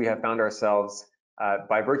 as we have found ourselves,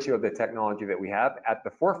 by virtue of the technology that we have, at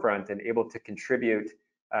the forefront and able to contribute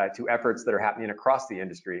to efforts that are happening across the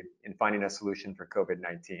industry in finding a solution for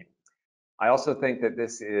COVID-19. I also think that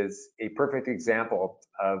this is a perfect example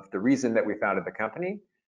of the reason that we founded the company,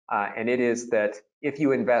 and it is that if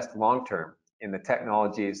you invest long-term in the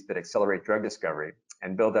technologies that accelerate drug discovery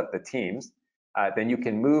and build up the teams, then you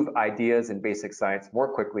can move ideas in basic science more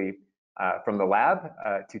quickly from the lab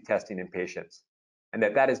to testing in patients. And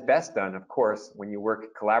that is best done, of course, when you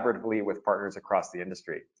work collaboratively with partners across the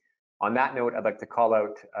industry. On that note, I'd like to call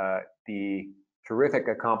out the terrific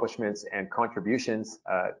accomplishments and contributions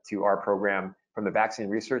to our program from the Vaccine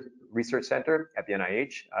Research Center at the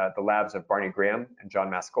NIH, the labs of Barney Graham and John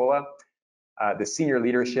Mascola, the senior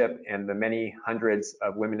leadership and the many hundreds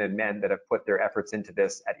of women and men that have put their efforts into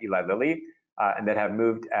this at Eli Lilly, and that have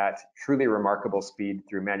moved at truly remarkable speed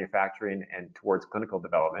through manufacturing and towards clinical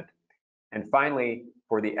development. And finally,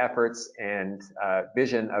 for the efforts and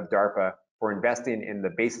vision of DARPA for investing in the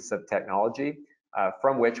basis of technology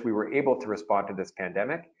from which we were able to respond to this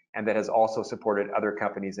pandemic, and that has also supported other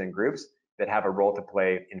companies and groups that have a role to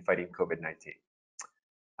play in fighting COVID-19.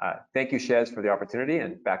 Thank you, Shez, for the opportunity,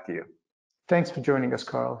 and back to you. Thanks for joining us,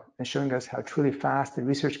 Carl, and showing us how truly fast the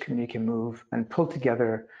research community can move and pull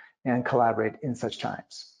together and collaborate in such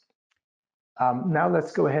times. Now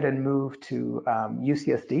let's go ahead and move to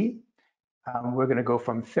UCSD. We're going to go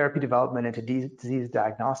from therapy development into disease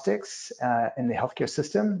diagnostics in the healthcare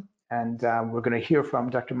system. And we're going to hear from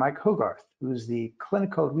Dr. Mike Hogarth, who's the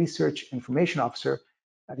Clinical Research Information Officer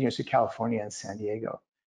at the University of California in San Diego.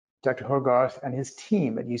 Dr. Hogarth and his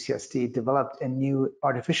team at UCSD developed a new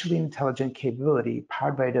artificially intelligent capability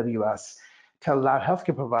powered by AWS to allow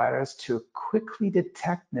healthcare providers to quickly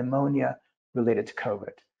detect pneumonia related to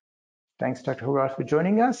COVID. Thanks, Dr. Hogarth, for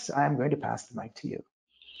joining us. I'm going to pass the mic to you.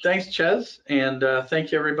 Thanks, Ches, and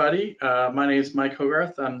thank you, everybody. My name is Mike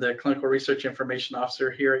Hogarth. I'm the Clinical Research Information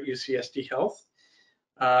Officer here at UCSD Health.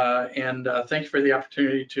 And thank you for the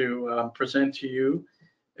opportunity to present to you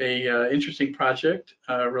a interesting project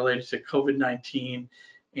related to COVID-19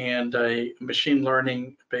 and a machine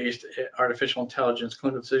learning-based artificial intelligence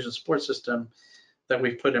clinical decision support system that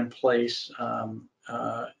we've put in place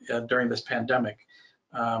during this pandemic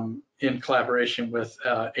in collaboration with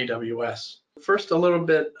AWS. First, a little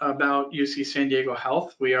bit about UC San Diego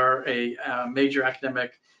Health. We are a major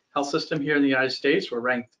academic health system here in the United States. We're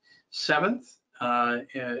ranked 7th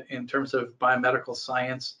in terms of biomedical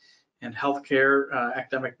science and healthcare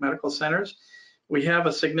academic medical centers. We have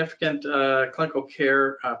a significant clinical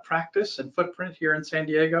care practice and footprint here in San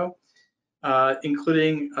Diego,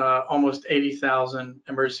 including almost 80,000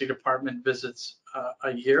 emergency department visits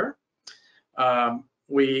a year.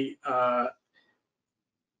 We,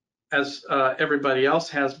 as everybody else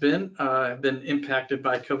has been impacted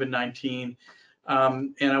by COVID-19.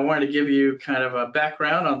 And I wanted to give you kind of a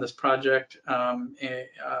background on this project on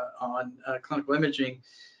clinical imaging,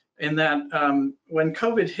 in that when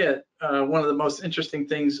COVID hit, one of the most interesting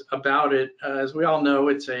things about it, as we all know,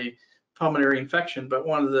 it's a pulmonary infection, but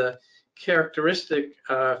one of the characteristic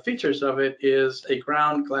features of it is a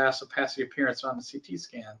ground glass opacity appearance on the CT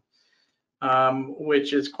scan,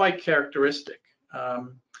 which is quite characteristic.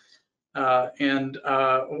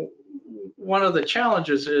 One of the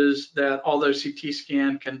challenges is that although CT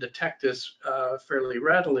scan can detect this fairly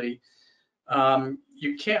readily,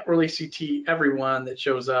 you can't really CT everyone that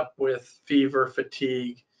shows up with fever,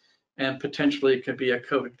 fatigue, and potentially could be a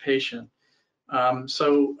COVID patient.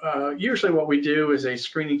 So usually what we do is a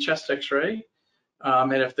screening chest x-ray,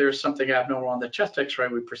 and if there's something abnormal on the chest x-ray,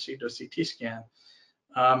 we proceed to a CT scan.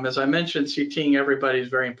 As I mentioned, CTing everybody is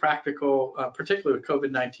very impractical, particularly with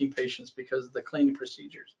COVID-19 patients, because of the cleaning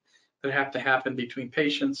procedures that have to happen between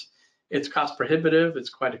patients. It's cost prohibitive, it's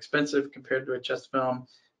quite expensive compared to a chest film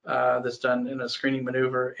that's done in a screening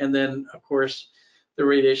maneuver. And then, of course, the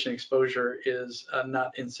radiation exposure is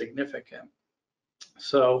not insignificant.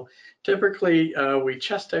 So typically, we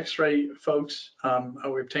chest x-ray folks,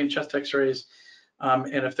 we obtain chest x-rays,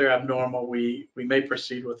 and if they're abnormal, we may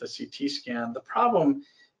proceed with a CT scan. The problem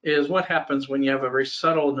is what happens when you have a very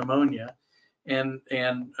subtle pneumonia and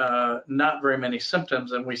not very many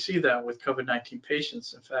symptoms, and we see that with COVID-19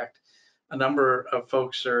 patients. In fact, a number of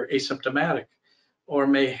folks are asymptomatic or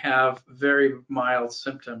may have very mild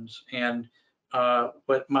symptoms and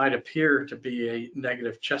what might appear to be a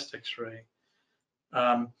negative chest x-ray.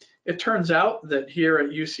 It turns out that here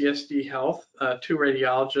at UCSD Health, 2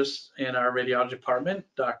 radiologists in our radiology department,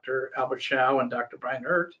 Dr. Albert Shao and Dr. Brian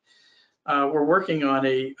Hurt, were working on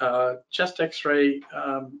a chest x-ray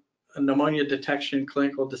pneumonia detection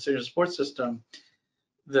clinical decision support system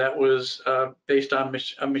that was based on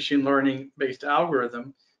a machine learning based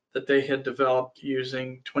algorithm that they had developed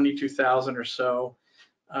using 22,000 or so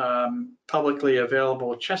publicly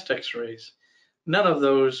available chest x-rays. None of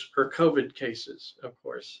those are COVID cases, of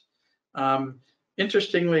course.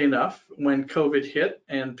 Interestingly enough, when COVID hit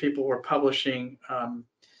and people were publishing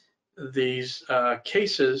these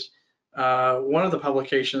cases, one of the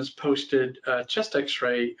publications posted chest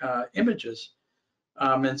x-ray images.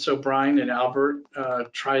 And so Brian and Albert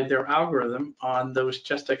tried their algorithm on those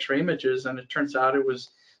chest x-ray images, and it turns out it was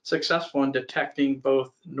successful in detecting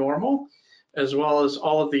both normal as well as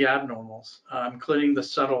all of the abnormals, including the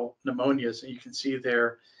subtle pneumonias. And you can see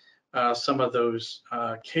there some of those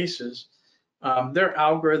cases. Their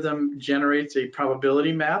algorithm generates a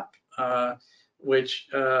probability map, which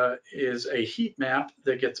is a heat map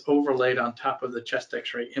that gets overlaid on top of the chest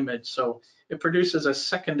x-ray image. So it produces a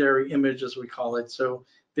secondary image, as we call it. So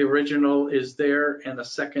the original is there, and a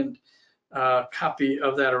second copy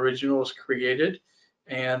of that original is created,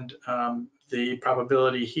 and the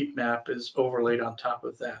probability heat map is overlaid on top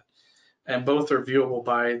of that. And both are viewable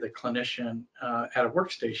by the clinician at a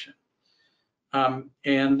workstation.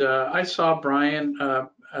 I saw Brian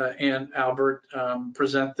and Albert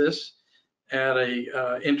present this at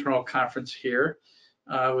a internal conference here.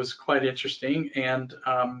 It was quite interesting. And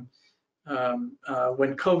when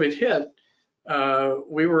COVID hit,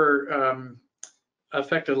 we were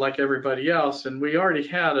affected like everybody else, and we already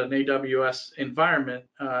had an AWS environment.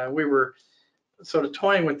 We were sort of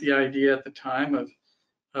toying with the idea at the time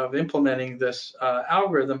of implementing this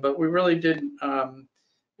algorithm, but we really didn't,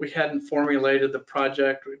 we hadn't formulated the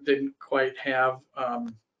project. We didn't quite have a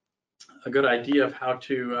good idea of how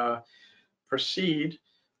to proceed.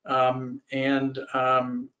 We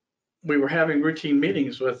were having routine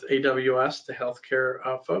meetings with AWS, the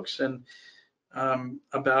healthcare folks, and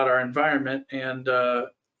about our environment. And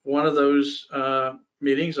one of those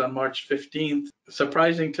meetings on March 15th,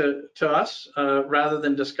 surprising to us, rather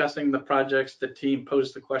than discussing the projects, the team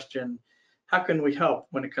posed the question, how can we help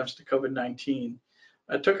when it comes to COVID-19?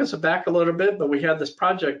 It took us aback a little bit, but we had this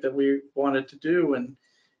project that we wanted to do,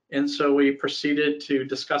 and so we proceeded to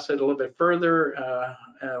discuss it a little bit further,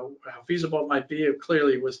 how feasible it might be. It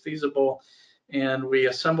clearly was feasible, and we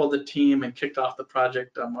assembled the team and kicked off the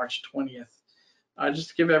project on March 20th. Just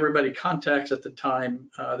to give everybody context, at the time,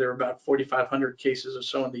 there were about 4,500 cases or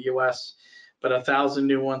so in the US, but 1,000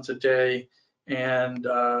 new ones a day, and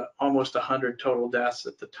almost 100 total deaths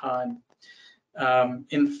at the time.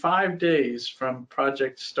 In 5 days from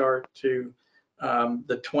project start to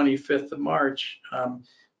the 25th of March,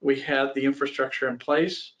 we had the infrastructure in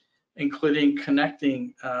place, including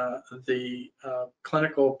connecting the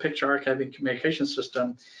clinical picture archiving communication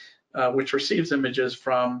system, which receives images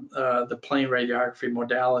from the plain radiography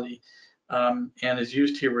modality and is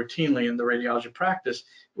used here routinely in the radiology practice.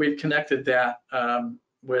 We've connected that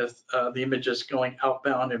with the images going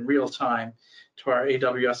outbound in real time to our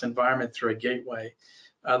AWS environment through a gateway.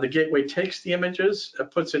 The gateway takes the images,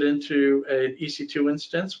 puts it into an EC2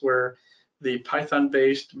 instance where the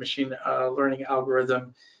Python-based machine learning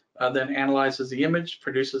algorithm then analyzes the image,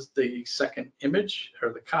 produces the second image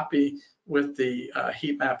or the copy with the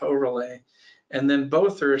heat map overlay, and then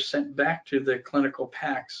both are sent back to the clinical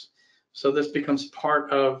PACS. So this becomes part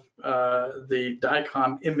of the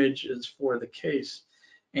DICOM images for the case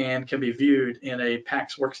and can be viewed in a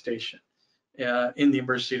PACS workstation in the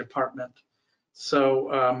emergency department.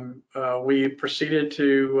 So we proceeded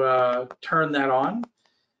to turn that on,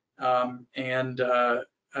 and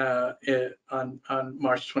on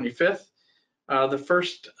March 25th, the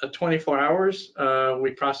first 24 hours,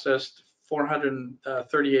 we processed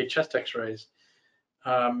 438 chest x-rays.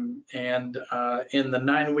 And in the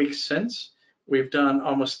 9 weeks since, we've done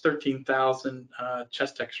almost 13,000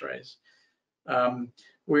 chest x-rays.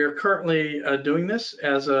 We are currently doing this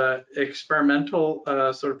as an experimental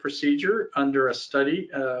sort of procedure under a study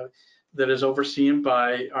that is overseen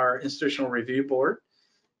by our institutional review board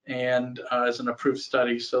and as an approved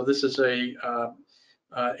study. So this is a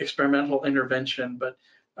experimental intervention, but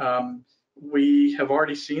we have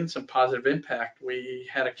already seen some positive impact. We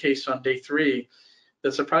had a case on day 3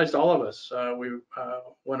 that surprised all of us.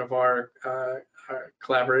 One of our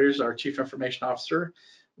collaborators, our chief information officer,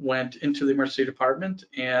 went into the emergency department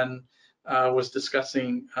and was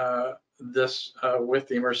discussing this with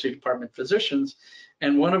the emergency department physicians.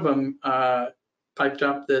 And one of them piped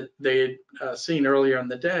up that they had seen earlier in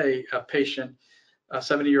the day a patient, a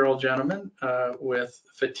 70-year-old gentleman with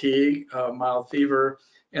fatigue, mild fever,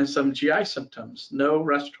 and some GI symptoms, no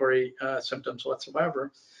respiratory symptoms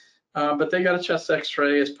whatsoever. But they got a chest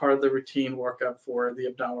x-ray as part of the routine workup for the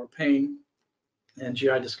abdominal pain and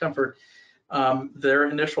GI discomfort. Their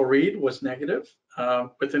initial read was negative.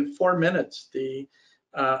 Within 4 minutes, the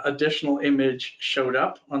additional image showed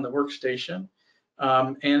up on the workstation,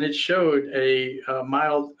 and it showed a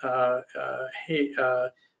mild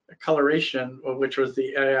coloration, which was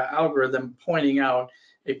the algorithm pointing out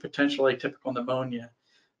a potential atypical pneumonia.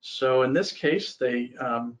 So in this case, they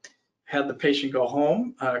had the patient go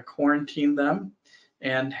home, quarantined them,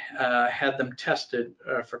 and had them tested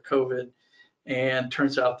for COVID. And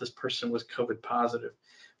turns out this person was COVID positive.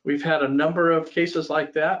 We've had a number of cases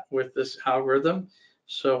like that with this algorithm.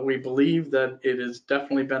 So we believe that it is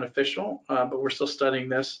definitely beneficial, but we're still studying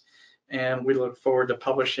this, and we look forward to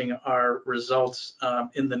publishing our results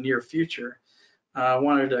in the near future. I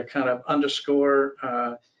wanted to kind of underscore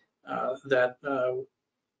that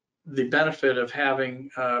the benefit of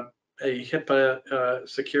having a HIPAA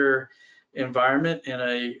secure environment in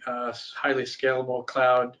a highly scalable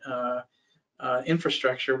cloud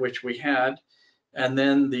infrastructure, which we had, and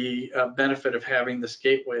then the benefit of having this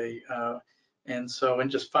gateway. And so in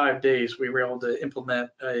just 5 days, we were able to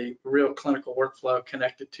implement a real clinical workflow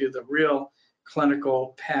connected to the real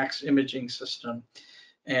clinical PACS imaging system,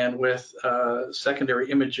 and with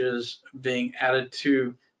secondary images being added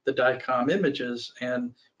to the DICOM images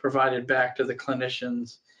and provided back to the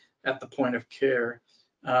clinicians at the point of care.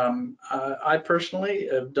 I personally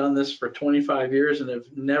have done this for 25 years and have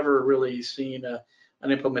never really seen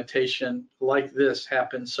an implementation like this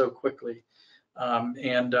happen so quickly.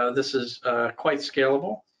 This is quite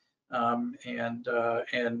scalable and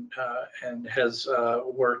has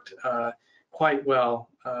worked quite well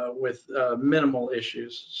with minimal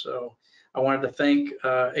issues. So I wanted to thank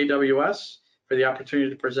AWS for the opportunity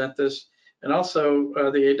to present this, and also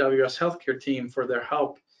the AWS Healthcare team for their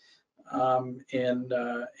help in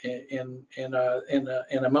a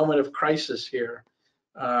moment of crisis here,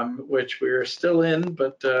 which we're still in,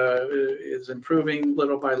 but is improving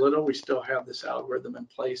little by little. We still have this algorithm in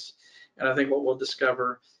place, and I think what we'll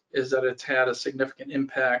discover is that it's had a significant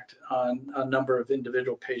impact on a number of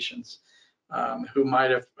individual patients who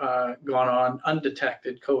might have gone on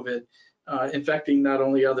undetected COVID, infecting not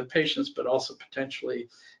only other patients, but also potentially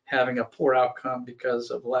having a poor outcome because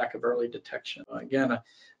of lack of early detection. Again, I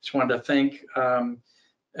just wanted to thank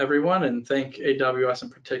everyone, and thank AWS in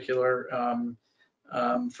particular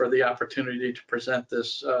for the opportunity to present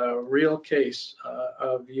this real case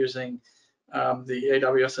of using the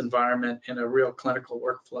AWS environment in a real clinical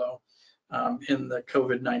workflow in the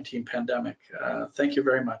COVID-19 pandemic. Thank you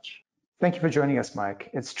very much. Thank you for joining us,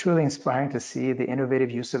 Mike. It's truly inspiring to see the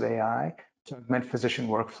innovative use of AI to augment physician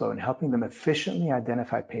workflow and helping them efficiently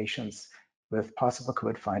identify patients with possible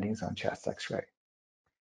COVID findings on chest X-ray.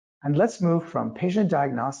 And let's move from patient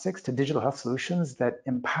diagnostics to digital health solutions that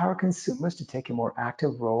empower consumers to take a more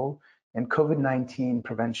active role in COVID-19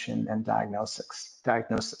 prevention and diagnosis.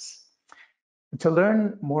 To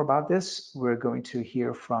learn more about this, we're going to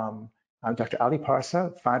hear from Dr. Ali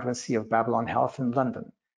Parsa, founder and CEO of Babylon Health in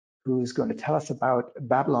London, who's going to tell us about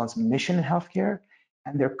Babylon's mission in healthcare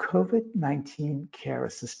and their COVID-19 care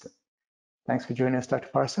assistant. Thanks for joining us, Dr.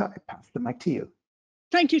 Parsa. I pass the mic to you.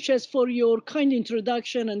 Thank you, Ches, for your kind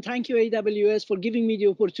introduction, and thank you, AWS, for giving me the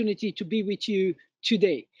opportunity to be with you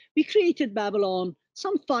today. We created Babylon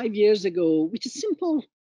some 5 years ago with a simple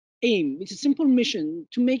aim, with a simple mission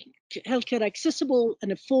to make healthcare accessible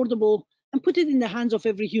and affordable and put it in the hands of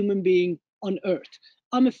every human being on Earth.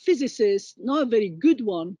 I'm a physicist, not a very good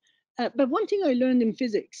one, but one thing I learned in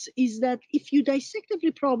physics is that if you dissect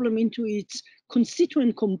every problem into its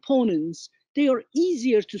constituent components, they are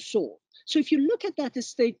easier to solve. So if you look at that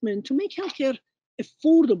statement, to make healthcare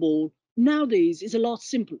affordable nowadays is a lot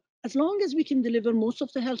simpler. As long as we can deliver most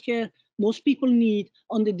of the healthcare most people need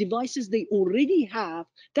on the devices they already have,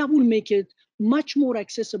 that will make it much more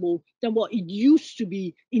accessible than what it used to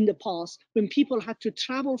be in the past, when people had to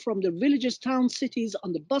travel from their villages, towns, cities,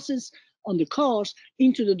 on the buses, on the cars,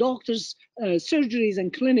 into the doctors' surgeries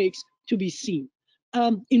and clinics to be seen.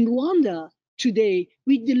 In Rwanda today,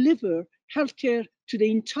 we deliver healthcare to the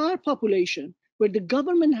entire population, where the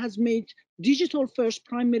government has made digital first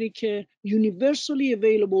primary care universally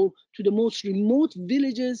available to the most remote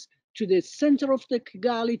villages, to the center of the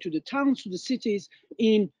Kigali, to the towns, to the cities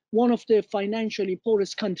in one of the financially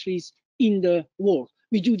poorest countries in the world.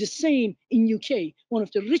 We do the same in UK, one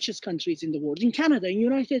of the richest countries in the world, in Canada, in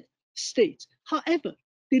United States. However,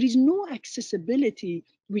 there is no accessibility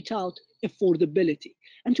without affordability.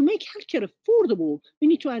 And to make healthcare affordable, we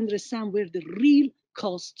need to understand where the real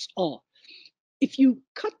costs are. If you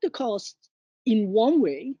cut the costs in one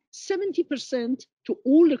way, 70% to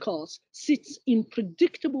all the costs sits in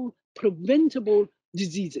predictable, preventable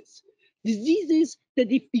diseases. Diseases that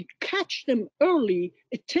if we catch them early,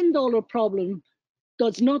 a $10 problem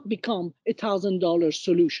does not become $1,000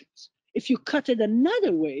 solutions. If you cut it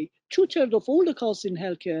another way, 2/3 of all the costs in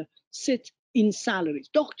healthcare sit in salaries.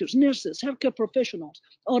 Doctors, nurses, healthcare professionals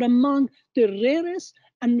are among the rarest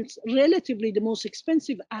and relatively the most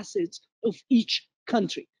expensive assets of each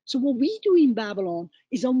country. So what we do in Babylon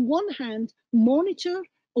is, on one hand, monitor,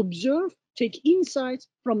 observe, take insights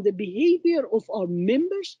from the behavior of our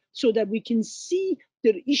members so that we can see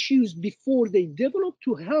their issues before they develop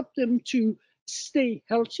to help them to stay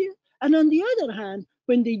healthier. And on the other hand,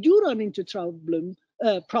 when they do run into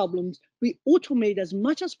problems, we automate as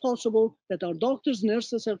much as possible that our doctors,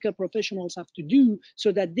 nurses, healthcare professionals have to do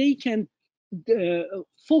so that they can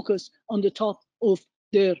focus on the top of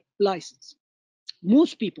their license.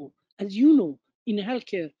 Most people, as you know, in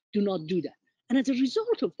healthcare do not do that. And as a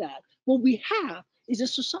result of that, what we have is a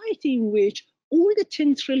society in which all the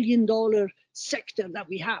 $10 trillion sector that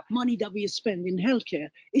we have, money that we spend in healthcare,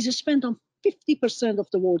 is spent on 50% of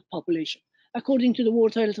the world population. According to the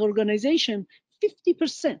World Health Organization,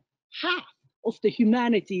 50%, half of the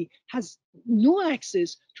humanity has no access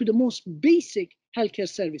to the most basic healthcare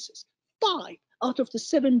services. 5 out of the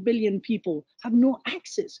 7 billion people have no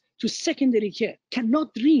access to secondary care,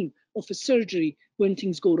 cannot dream of a surgery when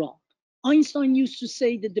things go wrong. Einstein used to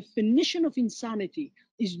say the definition of insanity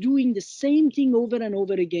is doing the same thing over and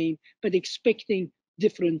over again, but expecting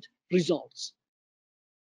different results.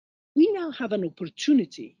 We now have an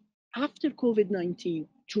opportunity after COVID-19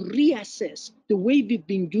 to reassess the way we've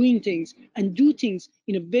been doing things and do things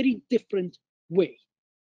in a very different way.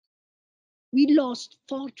 We lost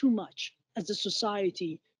far too much as a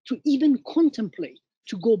society to even contemplate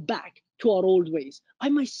to go back to our old ways. I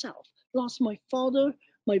myself lost my father,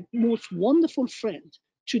 my most wonderful friend,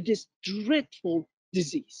 to this dreadful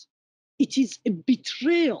disease. It is a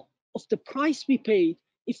betrayal of the price we paid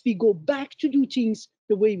if we go back to do things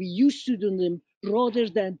the way we used to do them, rather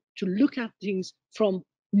than to look at things from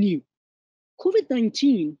new.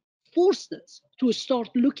 COVID-19 forced us to start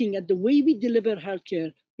looking at the way we deliver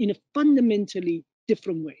healthcare in a fundamentally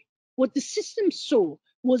different way. What the system saw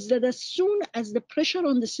was that as soon as the pressure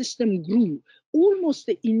on the system grew, almost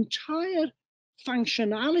the entire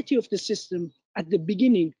functionality of the system at the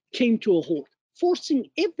beginning came to a halt, forcing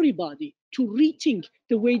everybody to rethink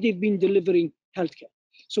the way they've been delivering healthcare.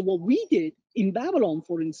 So what we did in Babylon,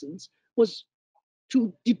 for instance, was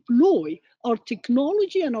to deploy our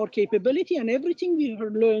technology and our capability and everything we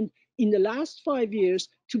have learned in the last 5 years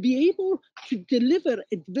to be able to deliver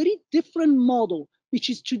a very different model, which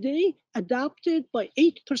is today adopted by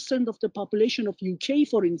 8% of the population of UK,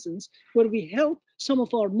 for instance, where we help some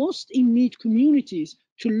of our most in need communities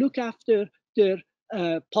to look after their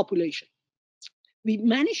population. We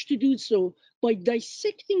managed to do so by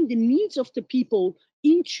dissecting the needs of the people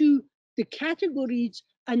into the categories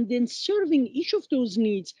and then serving each of those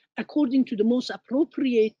needs according to the most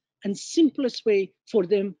appropriate and simplest way for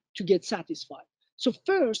them to get satisfied. So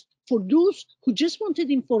first, for those who just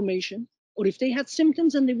wanted information, or if they had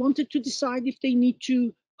symptoms and they wanted to decide if they need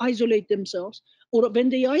to isolate themselves, or when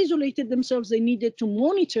they isolated themselves, they needed to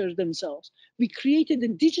monitor themselves, we created a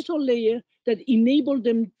digital layer that enabled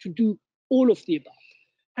them to do all of the above.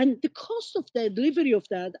 And the cost of the delivery of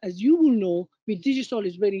that, as you will know, with digital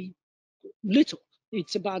is very little.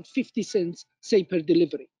 It's about 50 cents, say, per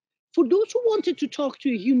delivery. For those who wanted to talk to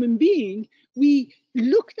a human being, we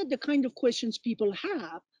looked at the kind of questions people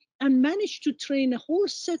have and managed to train a whole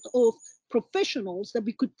set of professionals that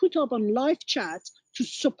we could put up on live chats to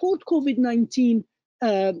support COVID-19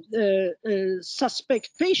 suspect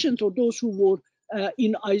patients or those who were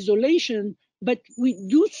in isolation, but we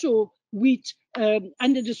do so with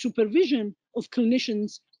under the supervision of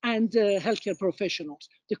clinicians and healthcare professionals.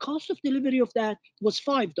 The cost of delivery of that was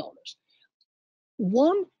 $5.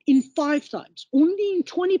 1 in 5 times, only in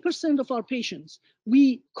 20% of our patients,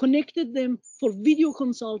 we connected them for video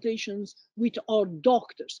consultations with our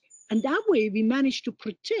doctors. And that way we managed to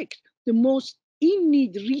protect the most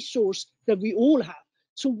in-need resource that we all have.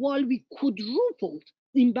 So while we quadrupled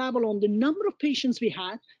in Babylon the number of patients we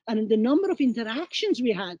had and the number of interactions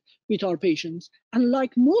we had with our patients, and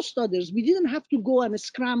like most others, we didn't have to go and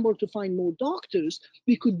scramble to find more doctors.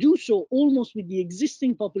 We could do so almost with the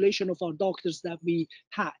existing population of our doctors that we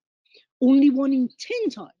had. Only 1 in 10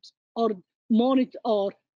 times our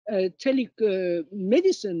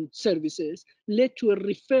telemedicine services led to a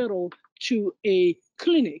referral to a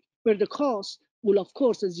clinic where the cost will, of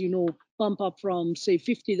course, as you know, bump up from, say,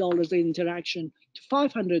 $50 an interaction to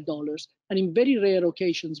 $500. And in very rare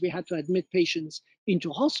occasions, we had to admit patients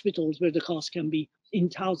into hospitals where the cost can be in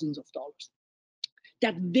thousands of dollars.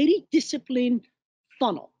 That very disciplined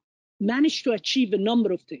funnel managed to achieve a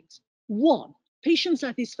number of things. 1, Patient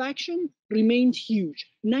satisfaction remained huge,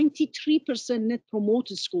 93% net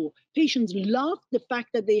promoter score. Patients loved the fact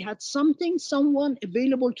that they had someone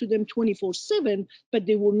available to them 24/7, but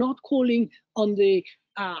they were not calling on the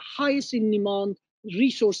highest in demand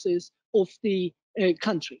resources of the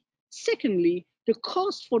country. Secondly, the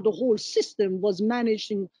cost for the whole system was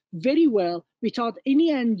managed very well without any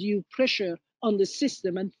undue pressure on the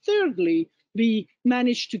system. And thirdly, we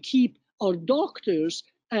managed to keep our doctors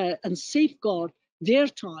and safeguard their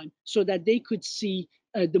time so that they could see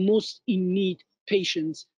the most in need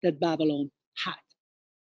patients that Babylon had.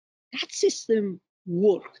 That system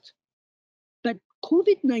worked. But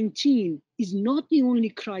COVID-19 is not the only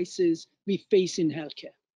crisis we face in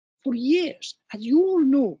healthcare. For years, as you all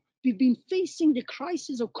know, we've been facing the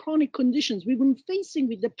crisis of chronic conditions. We've been facing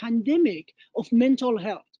with the pandemic of mental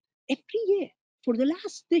health. Every year, for the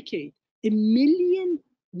last decade, 1 million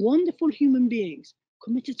wonderful human beings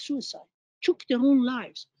committed suicide, took their own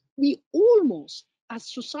lives. We almost,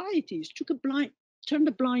 as societies, turned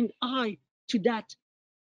a blind eye to that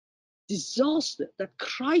disaster, that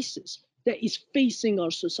crisis that is facing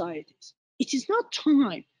our societies. It is now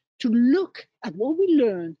time to look at what we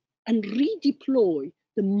learned and redeploy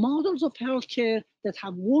the models of healthcare that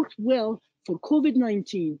have worked well for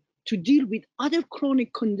COVID-19 to deal with other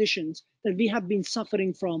chronic conditions that we have been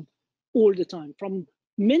suffering from all the time, from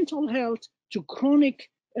mental health to chronic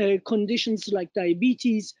conditions like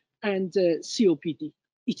diabetes and COPD.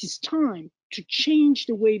 It is time to change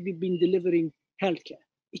the way we've been delivering healthcare.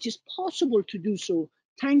 It is possible to do so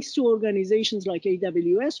thanks to organizations like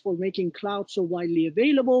AWS for making cloud so widely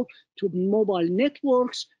available, to mobile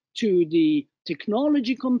networks, to the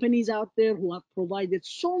technology companies out there who have provided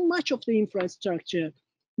so much of the infrastructure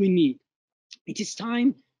we need. It is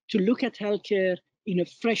time to look at healthcare in a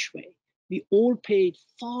fresh way. We all paid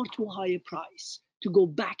far too high a price to go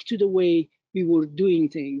back to the way we were doing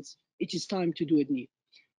things. It is time to do it new.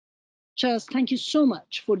 Chaz, thank you so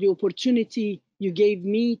much for the opportunity you gave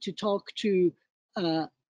me to talk to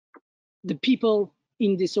the people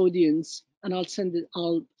in this audience, and I'll send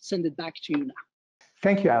it back to you now.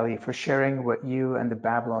 Thank you, Ali, for sharing what you and the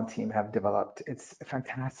Babylon team have developed. It's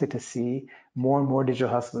fantastic to see more and more digital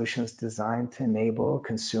health solutions designed to enable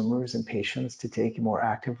consumers and patients to take a more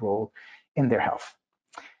active role in their health.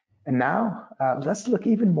 And now let's look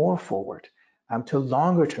even more forward to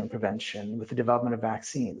longer-term prevention with the development of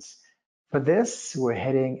vaccines. For this, we're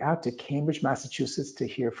heading out to Cambridge, Massachusetts to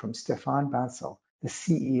hear from Stefan Bancel, the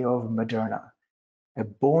CEO of Moderna, a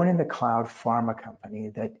born-in-the-cloud pharma company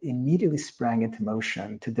that immediately sprang into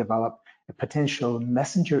motion to develop a potential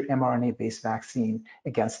messenger mRNA-based vaccine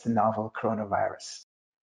against the novel coronavirus.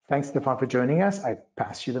 Thanks, Stefan, for joining us. I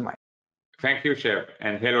pass you the mic. Thank you, Chef,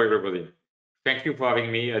 and hello, everybody. Thank you for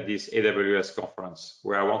having me at this AWS conference,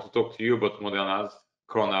 where I want to talk to you about Moderna's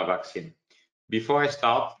corona vaccine. Before I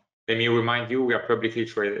start, let me remind you we are publicly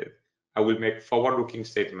traded. I will make forward-looking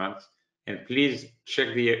statements, and please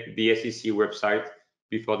check the SEC website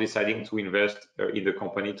before deciding to invest in the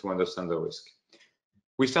company to understand the risk.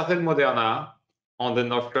 We started Moderna on the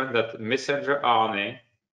notion that messenger RNA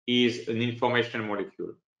is an information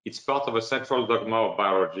molecule. It's part of a central dogma of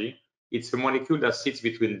biology. It's a molecule that sits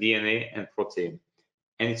between DNA and protein,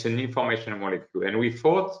 and it's an information molecule. And we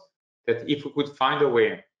thought that if we could find a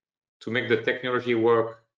way to make the technology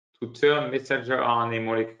work to turn messenger RNA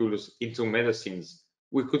molecules into medicines,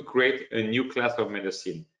 we could create a new class of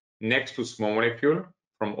medicine next to small molecule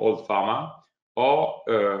from old pharma or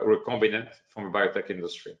recombinant from the biotech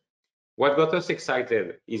industry. What got us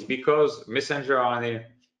excited is because messenger RNA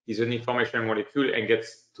is an information molecule and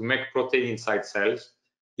gets to make protein inside cells,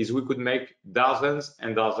 is we could make dozens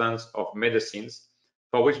and dozens of medicines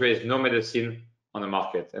for which there is no medicine on the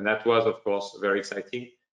market. And that was, of course, very exciting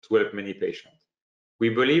to help many patients. We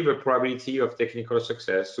believe the probability of technical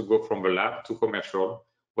success to go from the lab to commercial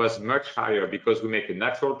was much higher because we make a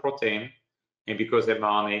natural protein and because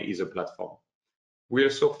mRNA is a platform. We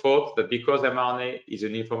also thought that because mRNA is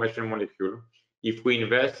an information molecule, if we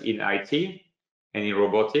invest in IT and in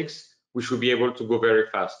robotics, we should be able to go very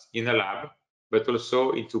fast in a lab, but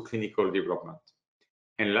also into clinical development.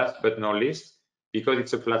 And last but not least, because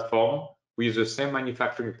it's a platform, we use the same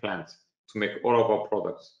manufacturing plant to make all of our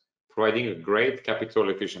products, providing a great capital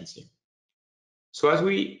efficiency. So as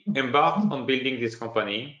we embarked on building this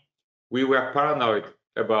company, we were paranoid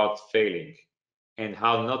about failing and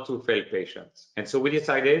how not to fail patients. And so we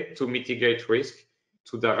decided to mitigate risk,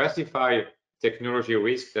 to diversify technology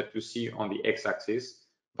risk that you see on the x-axis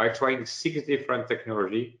by trying 6 different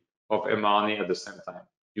technology of mRNA at the same time.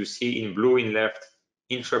 You see in blue in left,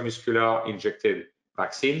 intramuscular injected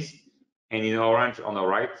vaccines, and in orange on the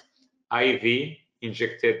right, IV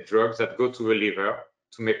injected drugs that go to the liver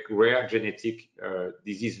to make rare genetic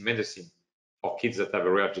disease medicine for kids that have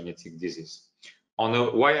a rare genetic disease. On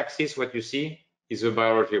the y-axis, what you see is the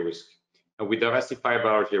biology risk. And we diversify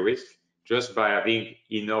biology risk just by having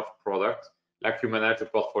enough product, like you manage a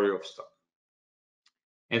portfolio of stock.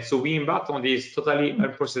 And so we embarked on this totally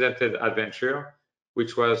unprecedented adventure,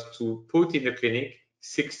 which was to put in the clinic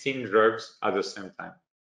 16 drugs at the same time,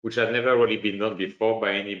 which had never really been done before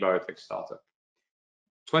by any biotech startup.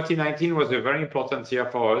 2019 was a very important year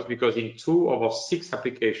for us because in 2 of our 6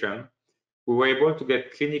 applications, we were able to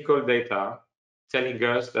get clinical data telling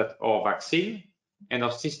us that our vaccine and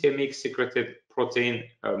our systemic secreted protein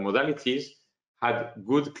modalities had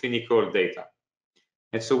good clinical data.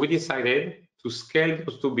 And so we decided to scale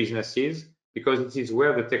those 2 businesses because it is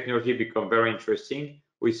where the technology becomes very interesting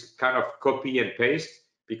with kind of copy and paste,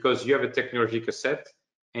 because you have a technology cassette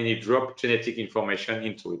and you drop genetic information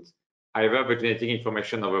into it. Either the genetic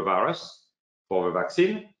information of a virus for the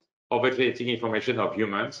vaccine or the genetic information of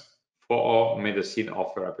humans for our medicine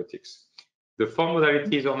or therapeutics. The 4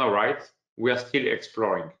 modalities on the right, we are still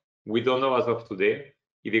exploring. We don't know as of today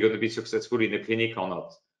if they're going to be successful in the clinic or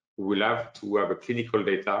not. We will have to have a clinical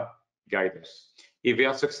data guide us. If they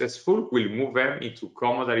are successful, we'll move them into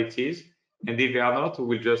core modalities, and if they are not, we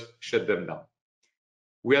will just shut them down.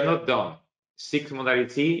 We are not done. 6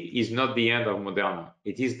 modality is not the end of Moderna.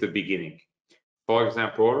 It is the beginning. For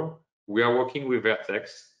example, we are working with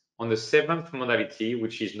Vertex on the 7th modality,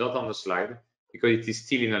 which is not on the slide because it is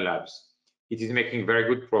still in the labs. It is making very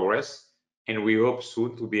good progress, and we hope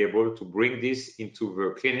soon to be able to bring this into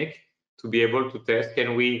the clinic to be able to test,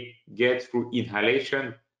 can we get through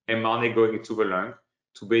inhalation mRNA going into the lung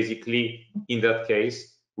to basically, in that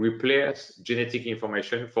case, replace genetic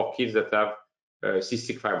information for kids that have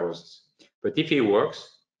cystic fibrosis. But if it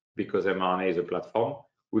works, because mRNA is a platform,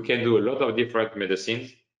 we can do a lot of different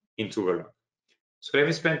medicines into the lung. So let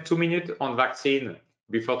me spend 2 minutes on vaccine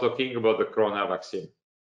before talking about the corona vaccine.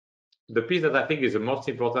 The piece that I think is the most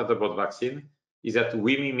important about vaccine is that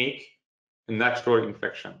we mimic a natural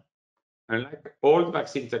infection. Unlike old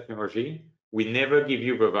vaccine technology, we never give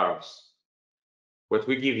you the virus. What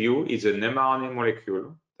we give you is an mRNA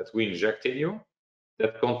molecule that we inject in you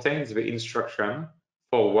that contains the instruction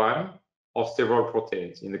for one or several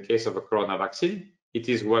proteins. In the case of a corona vaccine, it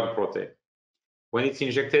is one protein. When it's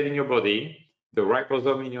injected in your body, the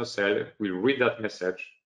ribosome in your cell will read that message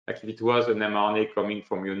like if it was an mRNA coming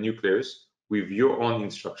from your nucleus with your own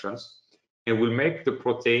instructions, and will make the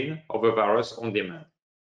protein of a virus on demand.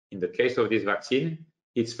 In the case of this vaccine,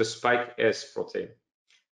 it's the spike S protein.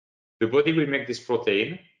 The body will make this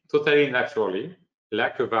protein totally naturally,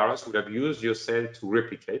 like a virus would have used your cell to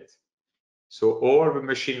replicate. So all the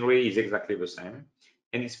machinery is exactly the same,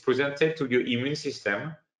 and it's presented to your immune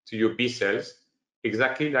system, to your B cells,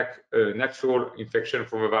 exactly like a natural infection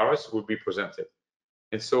from a virus would be presented.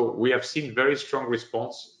 And so we have seen very strong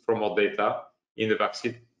response from our data in the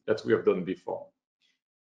vaccine that we have done before.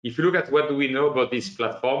 If you look at what do we know about this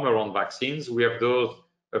platform around vaccines, we have those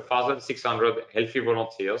 1,600 healthy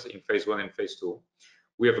volunteers in phase 1 and phase 2.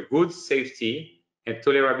 We have a good safety and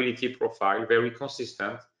tolerability profile, very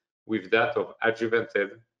consistent with that of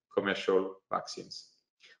adjuvanted commercial vaccines.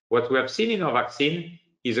 What we have seen in our vaccine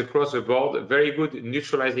is across the board very good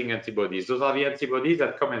neutralizing antibodies. Those are the antibodies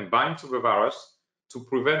that come and bind to the virus to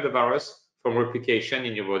prevent the virus from replication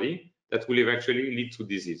in your body that will eventually lead to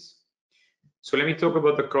disease. So let me talk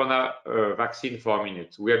about the corona vaccine for a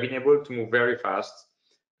minute. We have been able to move very fast.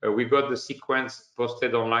 We got the sequence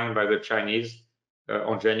posted online by the Chinese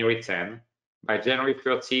on January 10. By January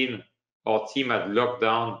 13, our team had locked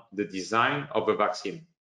down the design of the vaccine.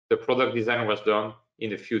 The product design was done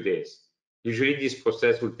in a few days. Usually this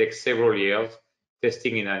process will take several years,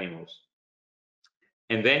 testing in animals.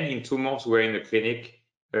 And then in 2 months, we're in the clinic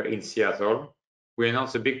in Seattle. We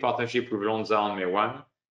announced a big partnership with Lonza on May 1.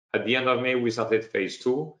 At the end of May, we started phase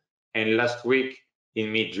 2. And last week,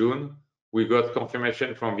 in mid-June, we got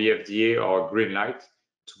confirmation from the FDA or green light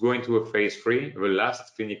to go into a phase 3, the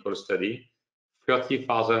last clinical study,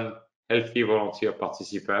 30,000 healthy volunteer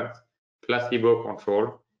participants, placebo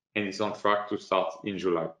control, and it's on track to start in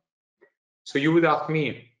July. So you would ask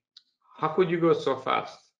me, how could you go so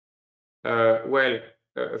fast? Well,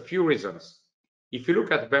 a few reasons. If you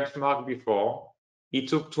look at benchmark before, it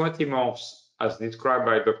took 20 months, as described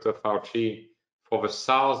by Dr. Fauci, for the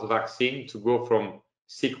SARS vaccine to go from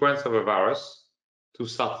sequence of a virus to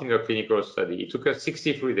starting a clinical study. It took us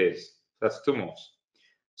 63 days. That's 2 months.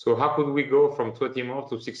 So how could we go from 20 months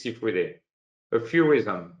to 63 days? A few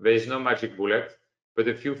reasons. There is no magic bullet, but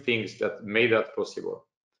a few things that made that possible.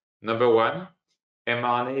 Number one,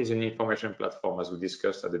 mRNA is an information platform, as we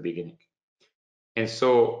discussed at the beginning. And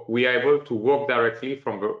so we are able to work directly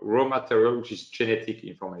from the raw material, which is genetic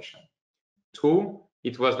information. 2,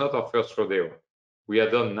 it was not our first rodeo. We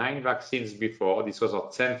had done 9 vaccines before. This was our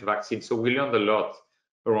 10th vaccine. So we learned a lot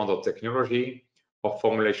around our technology, our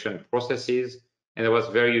formulation processes, and it was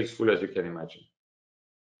very useful, as you can imagine.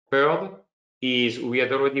 Third is we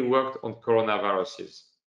had already worked on coronaviruses.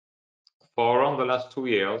 For around the last 2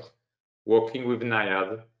 years, working with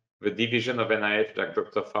NIAID, the division of NIH that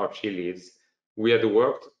Dr. Fauci leads, we had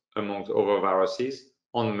worked, amongst other viruses,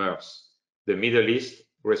 on MERS, the Middle East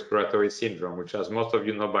Respiratory Syndrome, which, as most of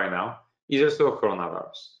you know by now, is also a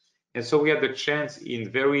coronavirus. And so we had the chance in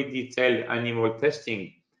very detailed animal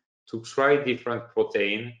testing to try different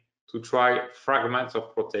protein, to try fragments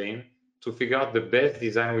of protein, to figure out the best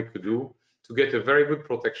design we could do to get a very good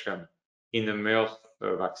protection in a MERS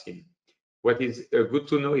vaccine. What is good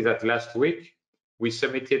to know is that last week, we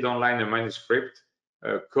submitted online a manuscript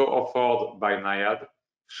co-authored by NIAID,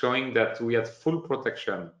 showing that we had full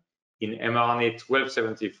protection in mRNA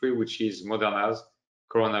 1273, which is Moderna's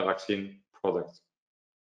corona vaccine product.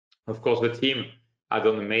 Of course, the team had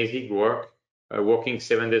done amazing work, working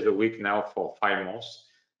 7 days a week now for 5 months,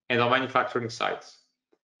 and our manufacturing sites.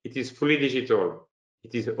 It is fully digital.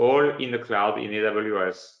 It is all in the cloud in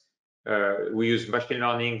AWS. We use machine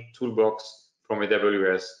learning toolbox from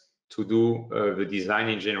AWS to do the design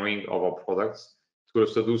engineering of our products, to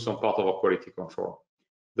also do some part of our quality control.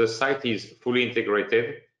 The site is fully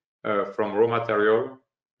integrated from raw material,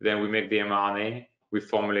 then we make the mRNA, we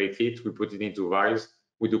formulate it, we put it into vials,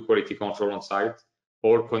 we do quality control on site,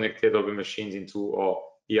 all connected over machines into our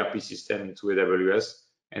ERP system, into AWS,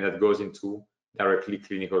 and that goes into directly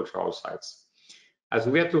clinical trial sites. As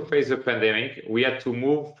we had to face the pandemic, we had to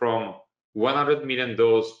move from 100 million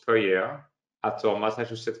doses per year at our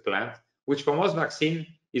Massachusetts plant, which for most vaccine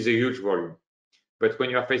is a huge volume. But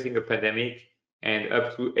when you are facing a pandemic and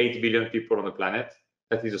up to 8 billion people on the planet,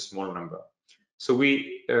 that is a small number. So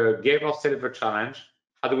we gave ourselves a challenge.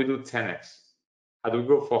 How do we do 10x? How do we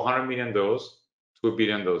go from 100 million doses to 1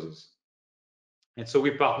 billion doses? And so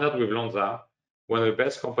we partnered with Lonza, one of the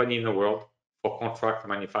best companies in the world for contract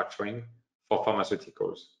manufacturing for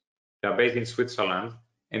pharmaceuticals. They are based in Switzerland,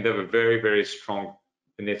 and they have a very, very strong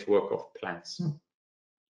network of plants.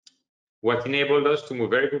 What enabled us to move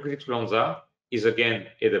very quickly to Lonza is, again,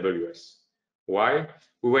 AWS. Why?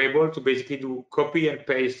 We were able to basically do copy and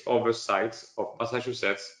paste of the sites of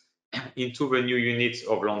Massachusetts into the new units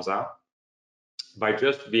of Lonza by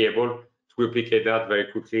just be able to replicate that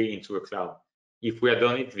very quickly into the cloud. If we had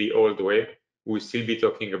done it the old way, we would still be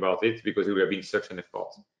talking about it because it would have been such an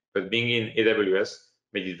effort. But being in AWS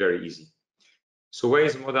made it very easy. So where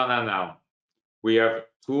is Moderna now? We have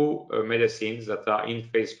 2 medicines that are in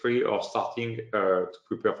phase 3 or starting to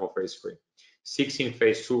prepare for phase 3. 6 in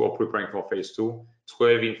phase 2 or preparing for phase 2,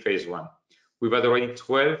 12 in phase 1. We've had already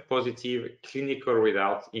 12 positive clinical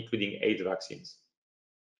readouts, including 8 vaccines.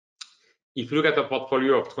 If you look at a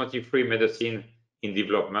portfolio of 23 medicines in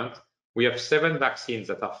development, we have 7 vaccines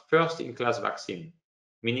that are first-in-class vaccine,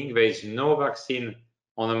 meaning there is no vaccine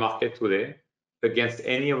on the market today against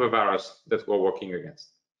any of the virus that we're working against.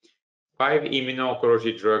 5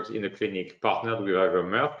 immuno-oncology drugs in the clinic partnered with either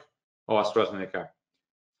Merck or AstraZeneca.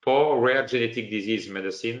 4 rare genetic disease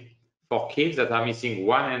medicine for kids that are missing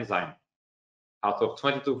 1 enzyme. Out of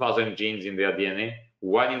 22,000 genes in their DNA,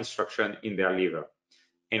 1 instruction in their liver.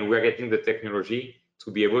 And we're getting the technology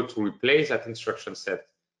to be able to replace that instruction set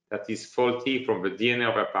that is faulty from the DNA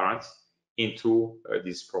of our parents into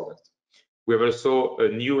this product. We have also a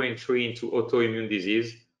new entry into autoimmune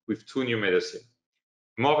disease with 2 new medicines.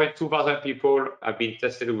 More than 2,000 people have been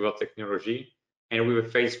tested with our technology, and with a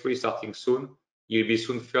phase 3 starting soon, you'll be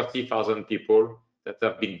soon 30,000 people that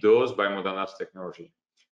have been dosed by Moderna's technology.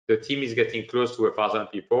 The team is getting close to 1,000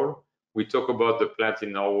 people. We talk about the plant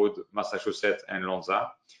in Norwood, Massachusetts, and Lonza.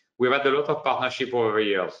 We've had a lot of partnership over the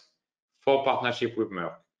years. 4 partnerships with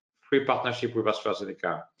Merck, 3 partnerships with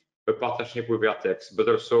AstraZeneca, a partnership with Vertex, but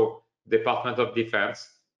also Department of Defense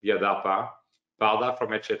via DARPA, BARDA from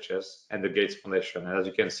HHS, and the Gates Foundation. And as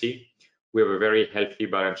you can see, we have a very healthy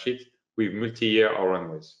balance sheet with multi-year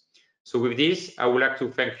runways. So with this, I would like to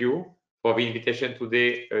thank you for the invitation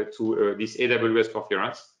today to this AWS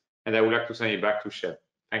conference, and I would like to send it back to Shep.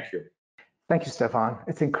 Thank you. Thank you, Stefan.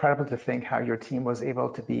 It's incredible to think how your team was able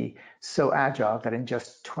to be so agile that in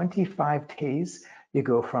just 25 days, you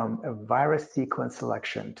go from a virus sequence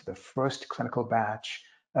selection to the first clinical batch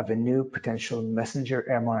of a new potential messenger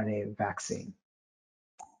mRNA vaccine.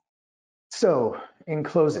 So in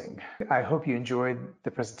closing, I hope you enjoyed the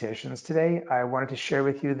presentations today. I wanted to share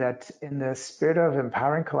with you that in the spirit of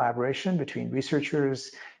empowering collaboration between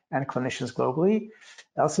researchers and clinicians globally,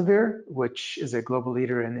 Elsevier, which is a global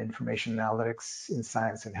leader in information analytics in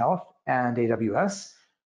science and health, and AWS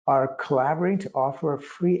are collaborating to offer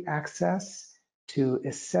free access to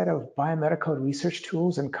a set of biomedical research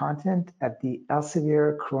tools and content at the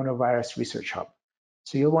Elsevier Coronavirus Research Hub.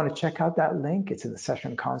 So you'll want to check out that link. It's in the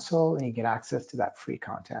session console and you get access to that free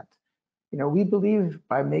content. We believe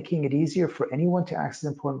by making it easier for anyone to access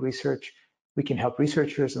important research, we can help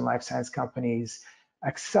researchers and life science companies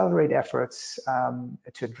accelerate efforts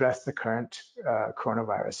to address the current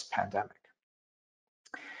coronavirus pandemic.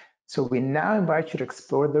 So we now invite you to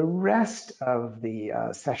explore the rest of the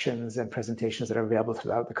sessions and presentations that are available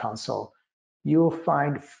throughout the console. You'll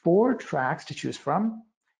find 4 tracks to choose from.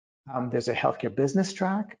 There's a healthcare business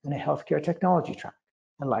track and a healthcare technology track,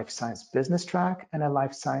 a life science business track and a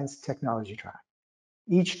life science technology track.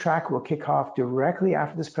 Each track will kick off directly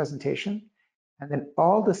after this presentation, and then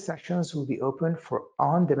all the sessions will be open for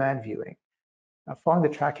on-demand viewing. Following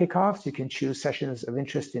the track kickoffs, you can choose sessions of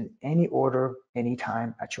interest in any order,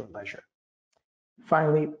 anytime at your leisure.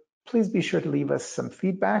 Finally, please be sure to leave us some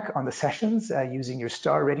feedback on the sessions using your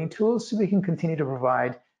star rating tools so we can continue to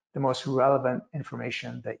provide the most relevant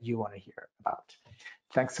information that you want to hear about.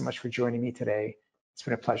 Thanks so much for joining me today. It's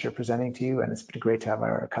been a pleasure presenting to you, and it's been great to have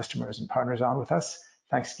our customers and partners on with us.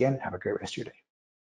 Thanks again. Have a great rest of your day.